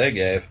story they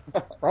gave.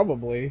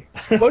 Probably.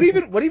 What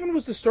even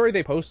was the story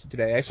they posted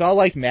today? I saw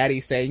like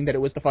Maddie saying that it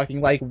was the fucking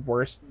like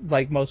worst,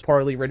 like most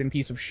poorly written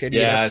piece of shit.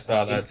 Yeah, I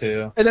saw that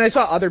too. And then I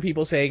saw other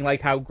people saying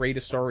like how great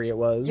a story it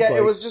was. Yeah, like,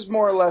 it was just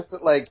more or less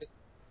that, like,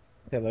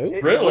 Hello?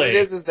 Really? What it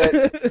is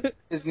that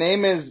his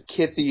name is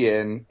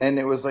Kithian, and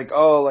it was like,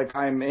 oh, like,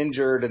 I'm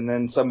injured, and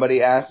then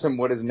somebody asked him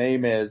what his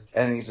name is,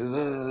 and he says,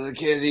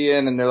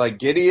 Kithian, and they're like,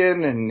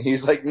 Gideon, and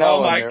he's like, no.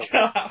 Oh my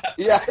god.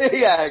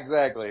 Yeah,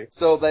 exactly.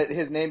 So that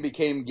his name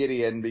became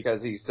Gideon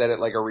because he said it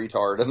like a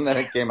retard, and then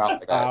it came out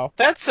like that. Wow.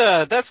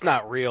 That's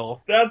not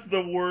real. That's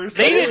the worst.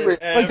 They story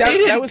didn't- ever. Like, that They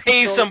didn't was the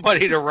pay story-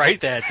 somebody to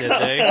write that, did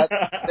they?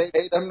 They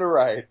paid them to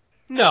write.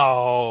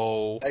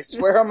 No. I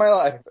swear on my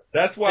life.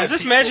 That's why. Is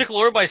this people- Magic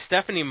Lore by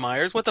Stephanie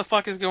Myers? What the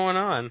fuck is going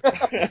on?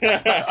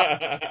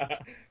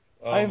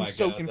 Oh I am my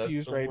so God,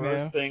 confused that's the right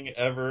worst now. thing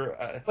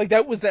ever. Like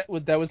that was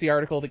the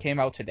article that came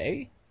out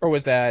today, or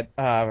was that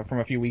from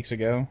a few weeks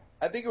ago?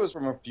 I think it was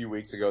from a few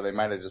weeks ago. They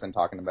might have just been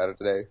talking about it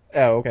today.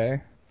 Oh,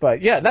 okay.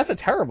 But yeah, that's a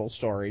terrible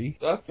story.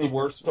 That's the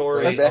worst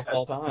story Really of bad.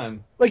 all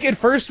time. Like at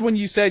first when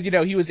you said,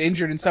 he was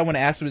injured and someone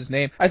asked him his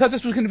name, I thought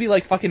this was going to be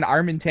like fucking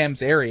Armin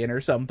Tamzarian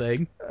or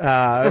something.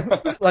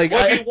 Like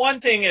Well, it'd be one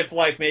thing if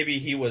like maybe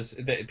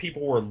that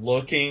people were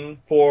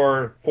looking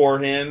for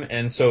him,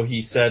 and so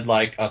he said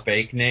like a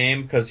fake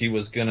name because he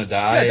was gonna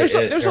die. yeah,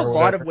 there's a or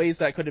lot of whatever. ways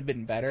that could have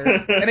been better.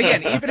 And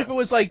again, even if it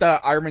was like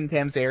the Armin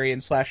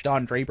Tamzarian /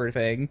 Don Draper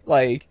thing,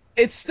 like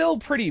it's still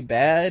pretty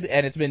bad,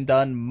 and it's been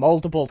done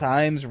multiple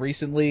times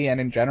recently and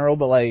in general.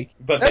 But like,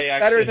 But that's they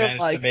better actually than managed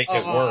like, to make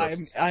it "Oh,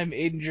 worse. I'm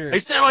injured. I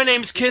said my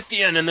name's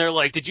Kithian, and they're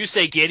like, "Did you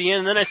say Gideon?"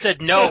 And then I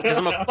said no because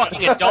I'm a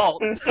fucking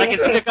adult.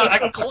 I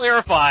can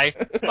clarify.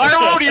 I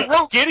already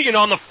wrote Gideon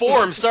on the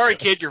form. Sorry,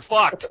 kid, you're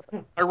fucked.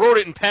 I wrote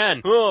it in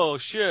pen. Oh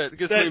shit! I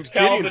guess my Said name's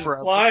Gideon Calvin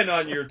forever. Klein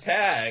on your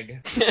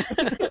tag.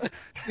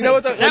 You know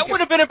what? That would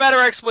have been a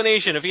better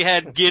explanation if he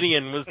had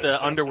Gideon was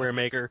the underwear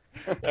maker.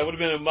 That would have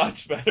been a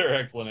much better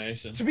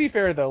explanation. To be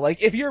fair, though, like,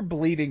 if you're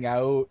bleeding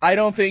out, I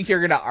don't think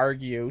you're gonna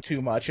argue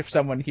too much if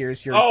someone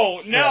hears your...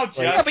 Oh, now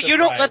justify. Yeah, but you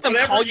don't let them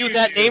Whatever call you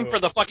that name for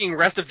the fucking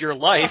rest of your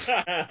life.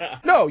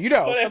 No, you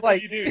don't. Whatever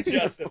Like, you do,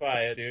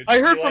 justify it, dude. I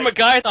heard Be from like, a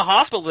guy at the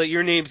hospital that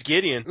your name's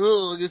Gideon.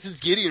 Oh, I guess it's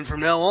Gideon from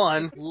now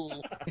on.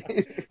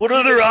 What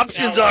other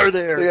options are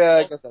there? So,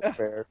 yeah, I guess that's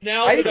fair.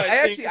 Now I that I think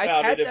actually- I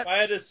about had it, that- if I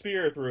had a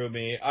spear through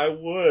me, I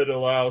would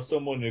allow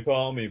someone to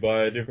call me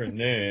by a different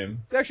name.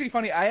 it's actually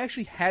funny, I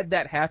actually had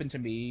that happen to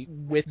me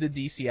with the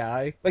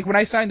DCI. Like, when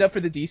I signed up for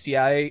the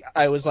DCI,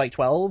 I was like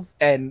 12,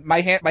 and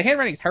my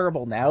handwriting's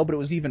terrible now, but it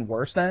was even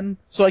worse then.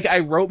 So, like, I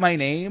wrote my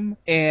name,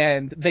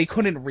 and they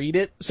couldn't read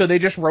it, so they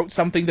just wrote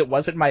something that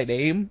wasn't my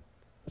name.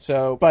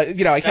 So, but,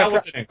 you know, I kept... That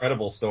was an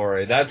incredible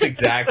story. That's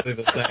exactly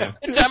the same.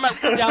 One time I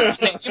wrote down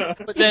his name,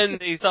 but then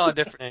he saw a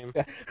different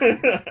name.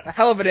 A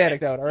hell of an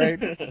anecdote,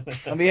 alright?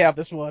 Let me have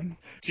this one.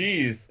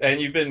 Jeez, and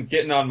you've been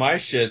getting on my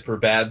shit for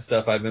bad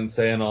stuff I've been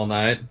saying all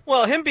night.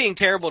 Well, him being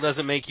terrible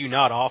doesn't make you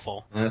not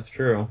awful. That's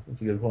true.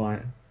 That's a good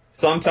point.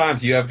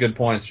 Sometimes you have good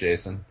points,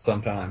 Jason.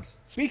 Sometimes.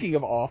 Speaking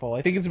of awful,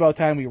 I think it's about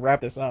time we wrap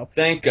this up.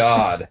 Thank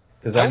God,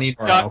 because I need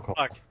more Scott alcohol.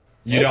 talk.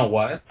 You don't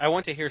what? I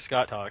want to hear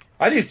Scott talk.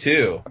 I do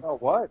too.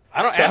 About what?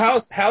 I don't So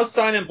ask. how's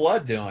Sign in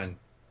Blood doing?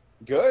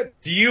 Good.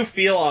 Do you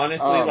feel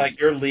honestly like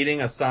you're leading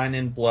a Sign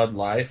in Blood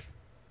life?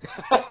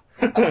 I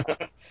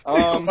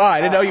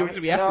didn't know you were going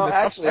to be asking no, this.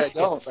 actually, I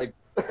don't. Like,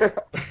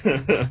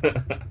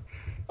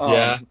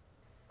 Yeah.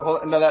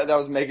 Well, no, that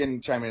was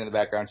Megan chiming in the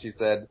background. She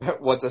said,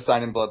 "What's a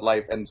Sign in Blood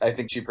Life?" And I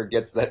think she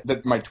forgets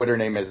that my Twitter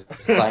name is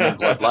Sign in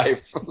Blood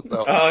Life.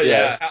 So, Oh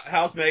yeah.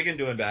 How's Megan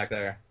doing back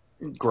there?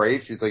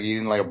 Great. She's like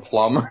eating like a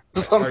plum or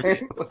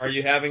something. Are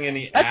you having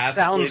any That ass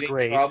sounds bleeding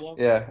great. problems?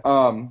 Yeah.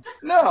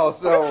 No.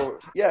 So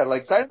yeah,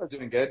 like Silent Blood's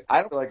doing good. I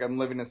don't feel like I'm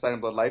living a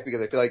Silent Blood life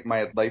because I feel like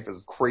my life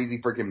is crazy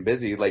freaking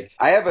busy. Like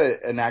I have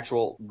an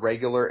actual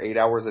regular 8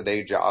 hours a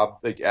day job,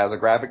 like as a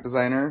graphic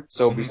designer.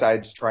 So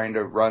besides trying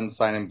to run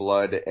Silent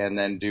Blood and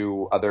then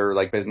do other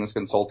like business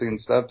consulting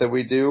stuff that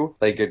we do,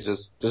 like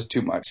it's just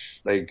too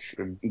much. Like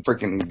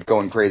freaking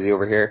going crazy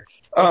over here.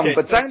 Okay,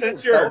 But so Silent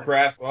since Blood you're a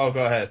itself- oh,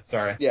 go ahead.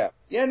 Sorry.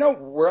 Yeah, no,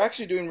 we're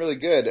actually doing really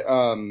good.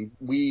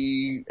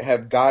 We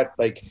have got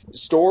like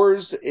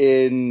stores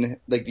in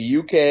like the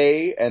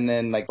UK and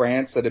then like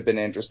France that have been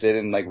interested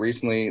and like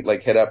recently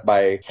like hit up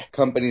by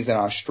companies in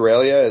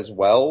Australia as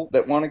well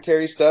that want to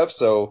carry stuff.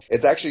 So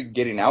it's actually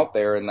getting out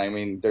there. And I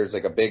mean, there's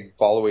like a big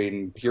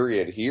following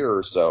period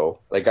here. So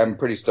like, I'm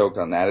pretty stoked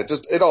on that.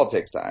 It all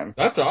takes time.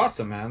 That's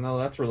awesome, man. No,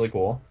 that's really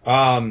cool.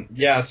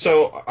 Yeah,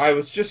 so I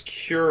was just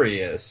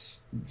curious.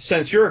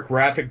 Since you're a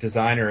graphic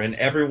designer and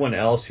everyone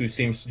else who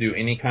seems to do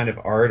any kind of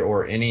art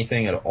or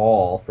anything at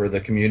all for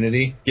the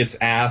community gets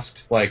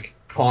asked like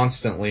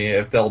constantly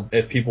if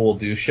people will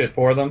do shit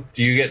for them,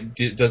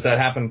 does that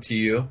happen to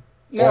you?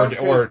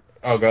 No,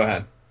 Oh, go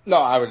ahead. No,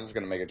 I was just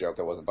going to make a joke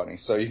that wasn't funny.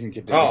 So you can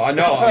continue. Oh,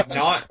 no, I'm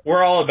not.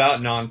 We're all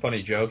about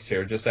non-funny jokes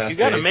here. Just ask You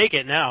got to Jason. make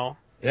it now.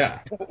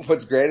 Yeah.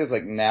 What's great is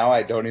like now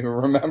I don't even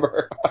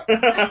remember.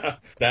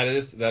 That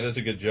is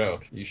a good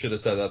joke. You should have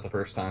said that the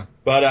first time.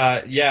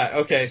 But yeah,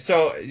 okay.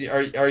 So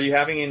are you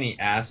having any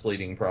ass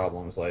bleeding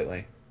problems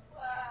lately?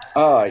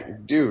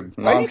 Dude,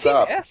 Why do you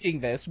nonstop. keep asking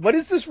this? What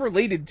is this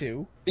related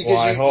to?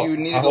 Because Well, you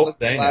needed I to hope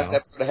listen to they the last know.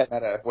 episode of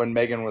Meta when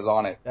Megan was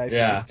on it. I see.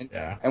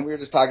 Yeah. And we were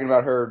just talking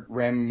about her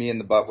ramming me in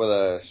the butt with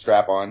a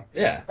strap on.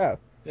 Yeah. Oh.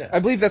 Yeah. I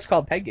believe that's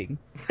called pegging.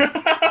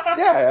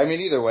 Yeah, I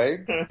mean, either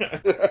way.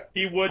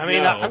 He would I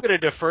mean, know. I'm going to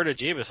defer to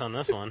Jeebus on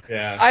this one.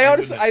 Yeah. I he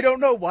honestly, would I don't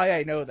know why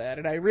I know that,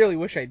 and I really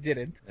wish I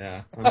didn't.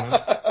 know.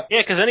 Yeah.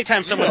 Yeah, because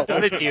anytime someone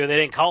done it to you, they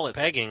didn't call it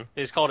pegging.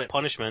 They just called it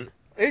punishment.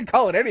 They didn't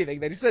call it anything.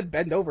 They just said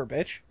bend over,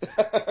 bitch.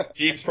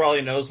 Jeeps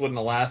probably knows what an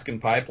Alaskan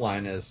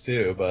pipeline is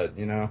too, but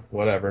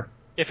whatever.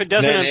 If it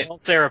doesn't Then involve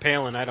Sarah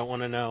Palin, I don't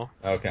want to know.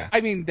 Okay. I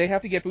mean, they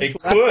have to get food. It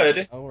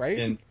could. Oh,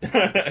 right?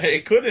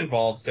 It could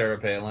involve Sarah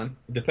Palin.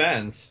 It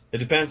depends. It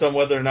depends on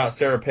whether or not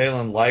Sarah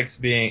Palin likes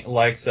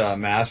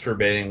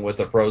masturbating with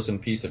a frozen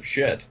piece of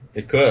shit.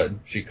 It could.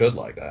 She could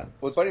like that.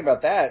 What's funny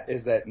about that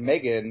is that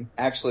Megan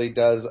actually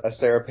does a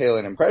Sarah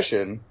Palin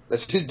impression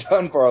that she's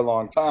done for a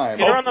long time.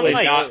 Get her on the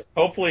mic.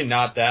 Hopefully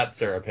not that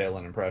Sarah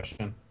Palin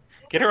impression.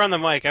 Get her on the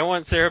mic. I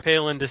want Sarah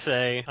Palin to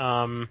say,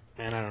 man,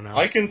 I don't know.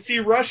 I can see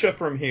Russia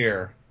from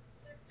here.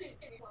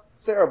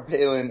 Sarah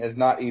Palin is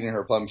not eating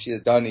her plum. She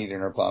is done eating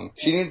her plum.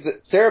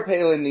 Sarah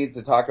Palin needs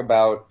to talk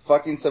about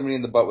fucking somebody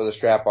in the butt with a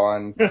strap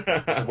on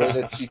the way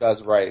that she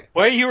does right.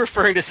 Why are you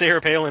referring to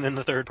Sarah Palin in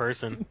the third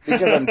person?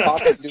 Because I'm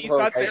talking to She's her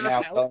not right Sarah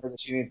now, Palin. telling her that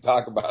she needs to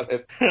talk about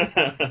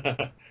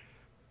it.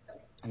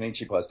 I think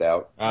she pussed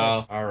out.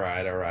 Oh, all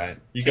right.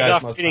 You She's guys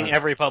off must reading not.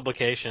 every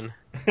publication.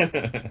 All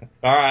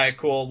right,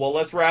 cool. Well,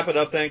 let's wrap it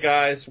up then,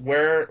 guys.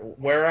 Where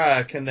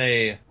can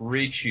they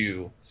reach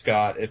you,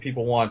 Scott, if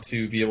people want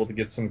to be able to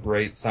get some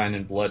great Sign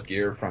in Blood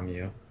gear from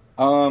you?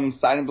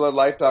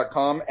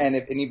 Signandbloodlife.com, and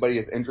if anybody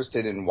is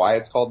interested in why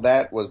it's called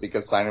that, was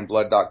because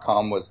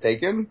signandblood.com was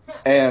taken,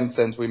 and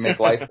since we make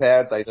life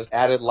pads, I just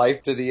added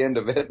life to the end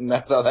of it, and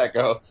that's how that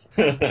goes.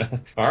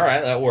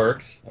 Alright, that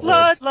works.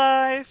 Blood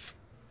life.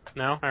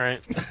 No?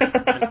 Alright.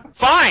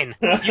 Fine!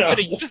 You could have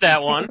used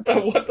that one.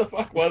 What the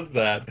fuck was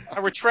that?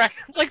 I retract.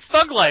 It's like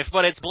Thug Life,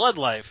 but it's Blood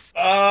Life.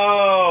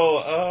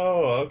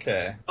 Oh,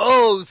 okay.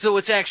 Oh, so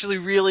it's actually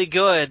really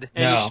good,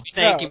 and you No. should be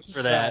thanking me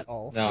for that.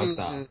 No, it's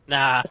not.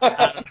 Nah,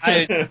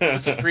 I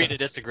agree to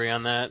disagree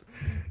on that.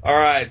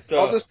 Alright, so...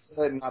 I'll just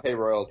go ahead and not pay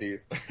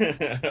royalties.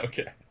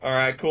 Okay.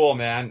 Alright, cool,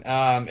 man.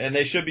 And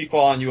they should be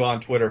following you on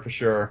Twitter for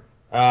sure.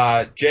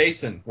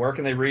 Jason, where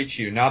can they reach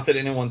you? Not that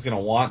anyone's gonna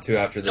want to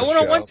after this show. No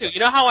one will want to. You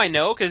know how I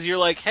know? Because you're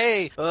like,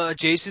 hey,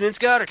 Jason and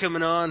Scott are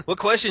coming on. What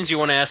questions you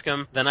want to ask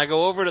them? Then I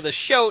go over to the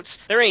shows.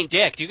 There ain't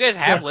dick. Do you guys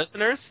have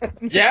listeners?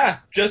 Yeah,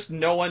 just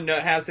no one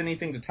has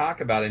anything to talk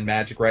about in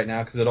Magic right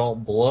now because it all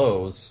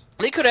blows.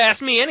 They could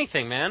ask me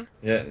anything, man.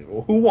 Yeah,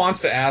 who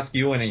wants to ask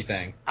you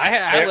anything?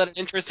 I led an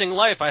interesting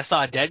life. I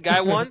saw a dead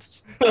guy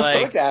once.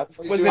 Like,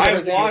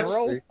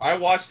 I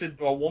watched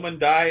a woman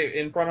die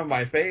in front of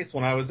my face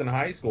when I was in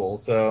high school.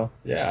 So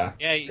yeah,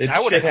 I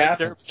would have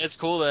helped her. It's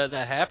cool that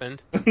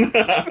happened.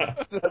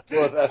 That's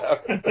cool that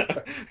happened.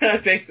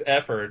 That takes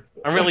effort.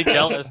 I'm really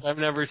jealous. I've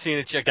never seen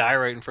a chick die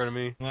right in front of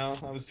me. Well,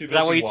 I was too busy.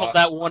 Is that why you told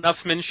that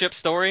one-upsmanship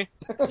story?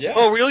 Yeah.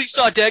 Oh, really? You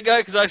saw a dead guy?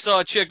 Because I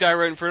saw a chick die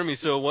right in front of me.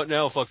 So what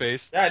now,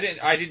 fuckface? Yeah,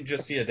 I didn't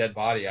just see a dead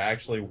body. I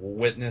actually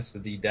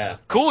witnessed the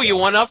death. Cool, so. You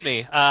one-upped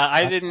me.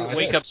 I didn't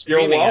wake up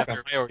screaming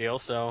after my ordeal,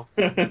 so...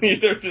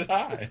 Neither did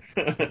I.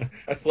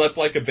 I slept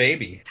like a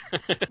baby.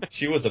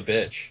 She was a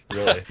bitch,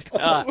 really.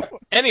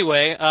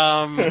 Anyway,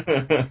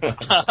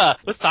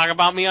 let's talk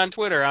about me on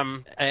Twitter.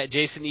 I'm at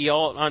Jason E.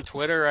 Alt on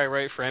Twitter. I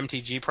write for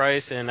MTG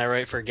Price, and I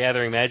write for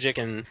Gathering Magic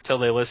until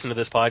they listen to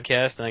this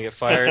podcast and I get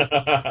fired.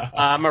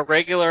 I'm a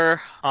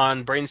regular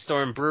on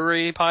Brainstorm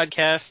Brewery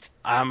podcast.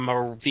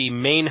 I'm the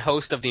main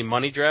host of the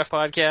Money Draft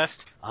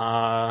podcast.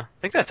 I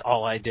think that's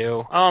all I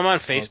do. Oh, I'm on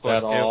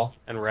Facebook too,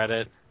 and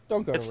Reddit.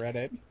 Don't go to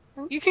Reddit.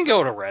 You can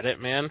go to Reddit,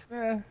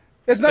 man.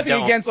 There's nothing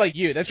against, like,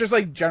 you. That's just,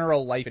 like,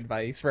 general life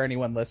advice for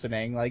anyone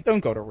listening. Like, don't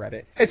go to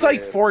Reddit. It's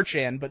like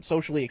 4chan, but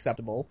socially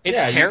acceptable. It's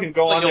terrible. You can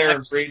go on there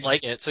and read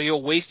like it, so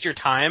you'll waste your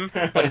time,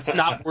 but it's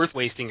not worth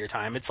wasting your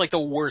time. It's like the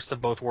worst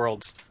of both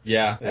worlds.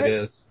 Yeah, it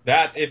is.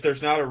 That, if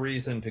there's not a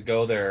reason to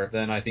go there,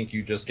 then I think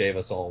you just gave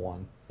us all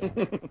one. So.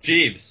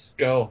 Jeebs,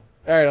 go.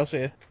 Alright, I'll see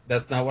you.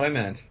 That's not what I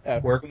meant.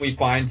 Where can we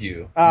find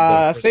you?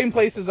 Same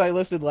places I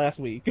listed last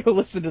week. Go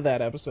listen to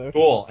that episode.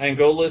 Cool. And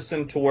go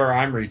listen to where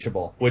I'm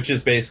reachable, which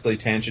is basically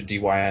Tangent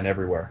DYN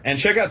everywhere. And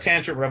check out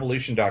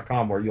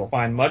tangentrevolution.com where you'll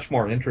find much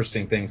more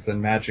interesting things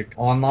than Magic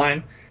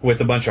Online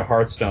with a bunch of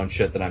Hearthstone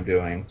shit that I'm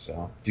doing.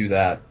 So do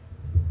that.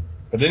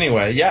 But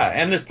anyway, yeah,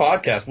 and this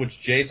podcast,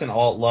 which Jason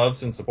Alt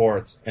loves and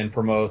supports and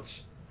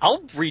promotes. I'll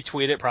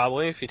retweet it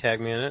probably if you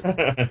tag me in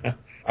it.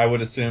 I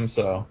would assume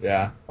so,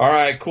 yeah.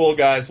 Alright, cool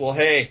guys. Well,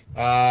 hey,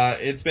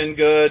 it's been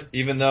good,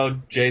 even though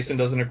Jason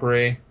doesn't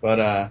agree.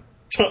 But,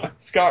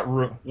 Scott,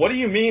 what do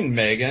you mean,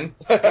 Megan?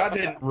 Scott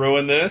didn't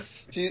ruin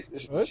this.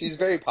 She's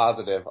very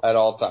positive at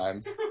all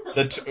times.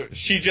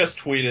 She just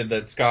tweeted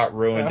that Scott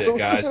ruined it,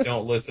 guys.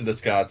 Don't listen to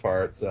Scott's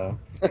part, so.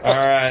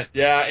 Alright,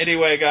 yeah,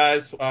 anyway,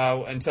 guys,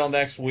 until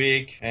next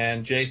week,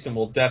 and Jason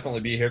will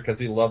definitely be here because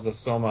he loves us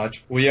so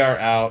much. We are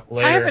out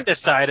later. I haven't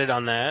decided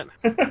on that.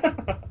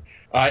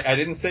 I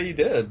didn't say you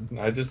did.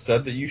 I just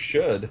said that you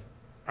should.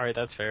 Alright,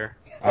 that's fair.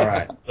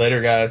 Alright,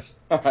 later, guys.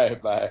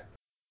 Alright, bye.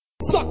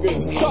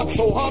 Suckers, talk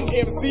so hum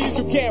MCs,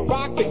 you can't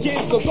rock the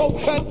kids, so go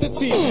cut the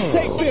cheese.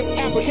 Take this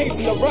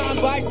application of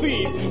rhymes like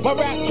these. My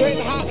rap trend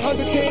hot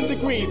 110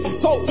 degrees,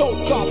 so don't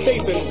stop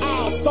facing,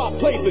 I'll stop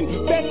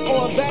placing. Bets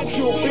on that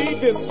you'll be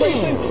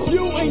disgracing.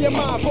 You and your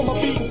mind from a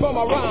beat and from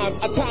my rhymes.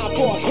 A time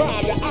for a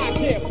crime that I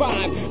can't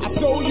find. I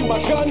show you my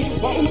gun,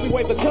 my Uzi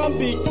weighs a ton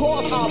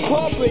because I'm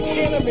public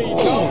enemy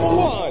number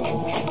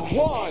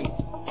one.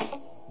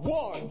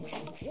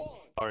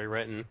 Already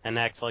written and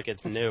acts like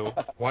it's new.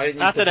 Why didn't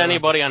you Not put that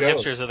anybody on on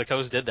the Hipsters of the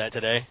Coast did that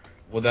today.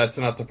 Well, that's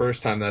not the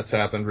first time that's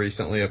happened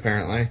recently,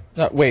 apparently.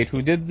 Wait,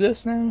 who did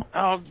this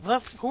now?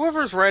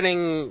 Whoever's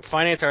writing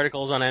finance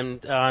articles on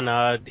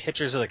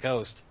Hitchers of the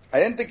Coast.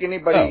 I didn't think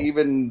anybody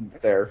even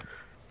there.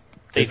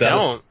 They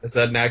don't. Is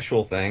that an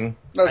actual thing?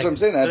 No, that's what I'm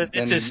saying.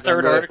 It's his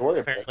third article,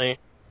 apparently.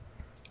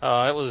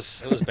 It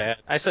was bad.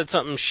 I said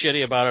something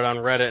shitty about it on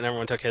Reddit, and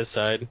everyone took his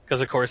side.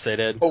 Because of course they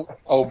did.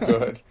 Oh,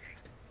 good.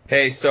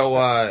 Hey,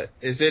 so,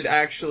 is it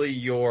actually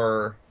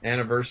your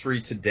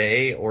anniversary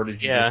today, or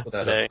did you just put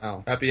that today. up?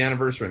 Oh, happy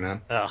anniversary,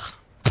 man. Ugh.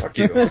 Fuck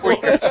you. 4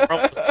 years, we're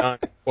almost done.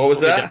 What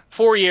was that?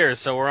 4 years,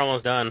 so we're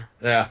almost done.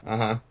 Yeah,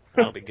 uh-huh.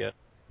 That'll be good.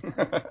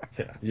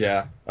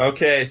 Yeah.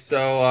 Okay,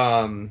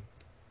 so,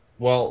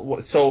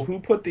 so who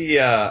put the,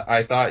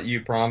 I thought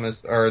you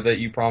promised, or that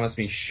you promised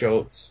me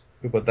shotes?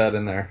 Who put that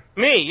in there?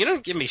 Me, you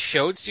don't give me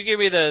shotes. You give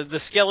me the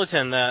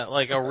skeleton that,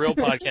 like, a real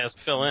podcast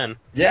fill in.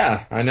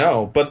 Yeah, I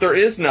know, but there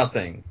is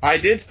nothing. I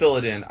did fill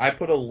it in. I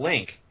put a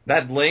link.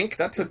 That link,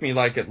 that took me,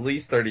 like, at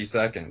least 30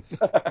 seconds.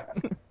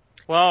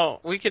 Well,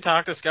 we could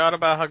talk to Scott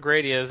about how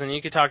great he is, and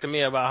you could talk to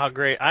me about how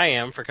great I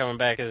am for coming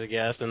back as a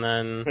guest, and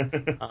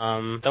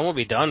then we'll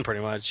be done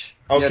pretty much.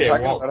 Okay,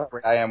 talking about how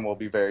great I am will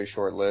be very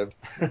short-lived.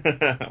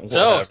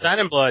 So, Sign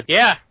in Blood.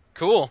 Yeah,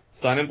 cool.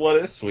 Sign in Blood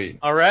is sweet.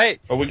 All right.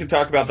 But we can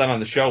talk about that on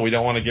the show. We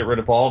don't want to get rid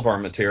of all of our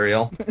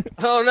material.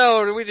 Oh,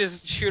 no, do we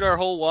just shoot our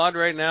whole wad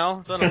right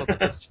now? Son of a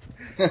bitch.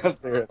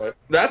 Seriously.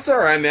 That's all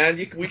right, man.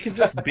 We can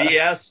just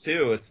BS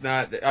too. It's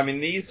not. I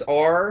mean, these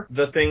are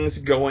the things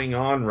going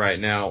on right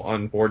now,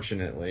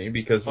 unfortunately,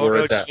 because we're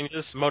Moto at that.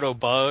 changes, Moto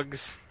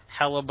bugs,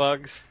 hella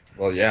bugs.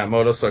 Well, yeah,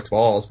 Moto sucks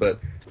balls, but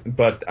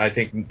I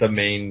think the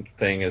main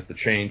thing is the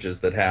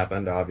changes that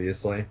happened.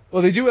 Obviously.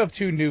 Well, they do have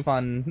 2 new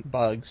fun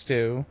bugs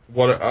too.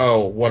 What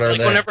are Like,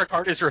 they? whenever a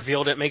card is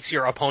revealed, it makes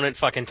your opponent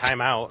fucking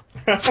time out.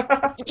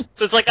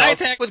 So it's like, I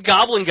attack with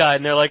Goblin Guide,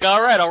 and they're like,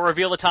 alright, I'll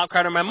reveal the top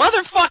card of my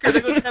motherfucker!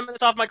 There goes 10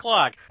 minutes off my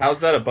clock.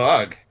 How's that a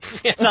bug?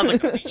 Yeah, it sounds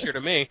like a feature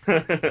to me.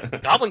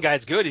 Goblin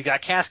Guide's good. He's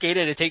got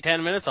Cascaded to take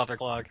 10 minutes off their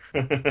clock.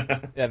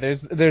 Yeah,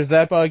 there's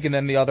that bug, and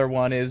then the other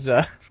one is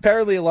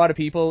apparently a lot of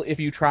people, if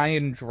you try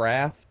and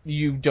draft,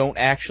 you don't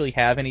actually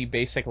have any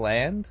basic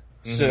land.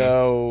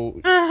 So,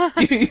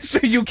 so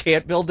you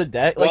can't build a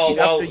deck. Like, you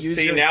have to use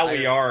see, your now entire...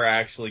 we are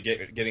actually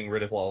getting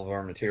rid of all of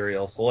our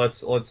material. So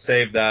let's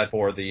save that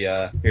for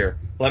the here.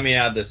 Let me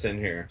add this in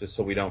here just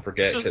so we don't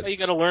forget. This is why you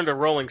gotta learn to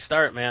rolling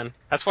start, man.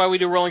 That's why we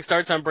do rolling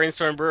starts on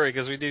Brainstorm Brewery,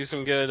 because we do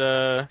some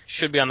good,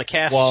 should be on the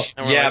cast. Well,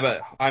 yeah, but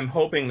I'm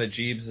hoping that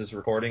Jeebs is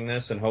recording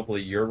this, and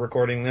hopefully you're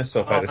recording this,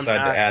 so if I decide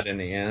to add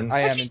any in...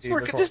 I am indeed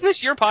recording. Isn't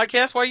this your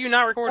podcast? Why are you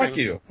not recording? Fuck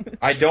you.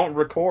 I don't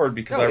record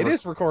because No, it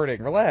is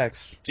recording.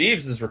 Relax.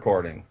 Jeebs is recording.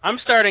 I'm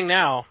starting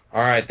now.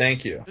 All right,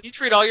 thank you. Did you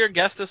treat all your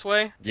guests this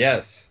way?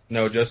 Yes.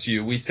 No, just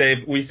you. We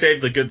saved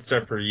the good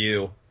stuff for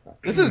you.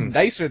 This is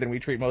nicer than we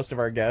treat most of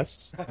our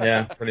guests.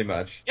 Yeah, pretty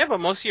much. Yeah,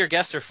 but most of your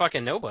guests are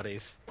fucking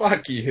nobodies.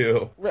 Fuck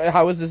you.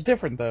 How is this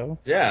different, though?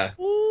 Yeah.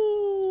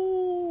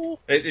 Ooh.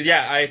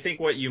 Yeah, I think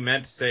what you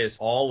meant to say is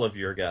all of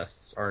your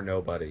guests are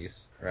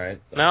nobodies,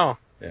 right? So, No.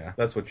 Yeah,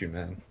 that's what you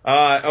meant.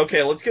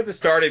 Okay, let's get this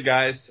started,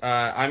 guys.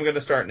 I'm going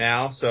to start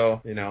now,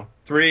 so,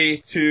 3,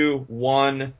 2, 1,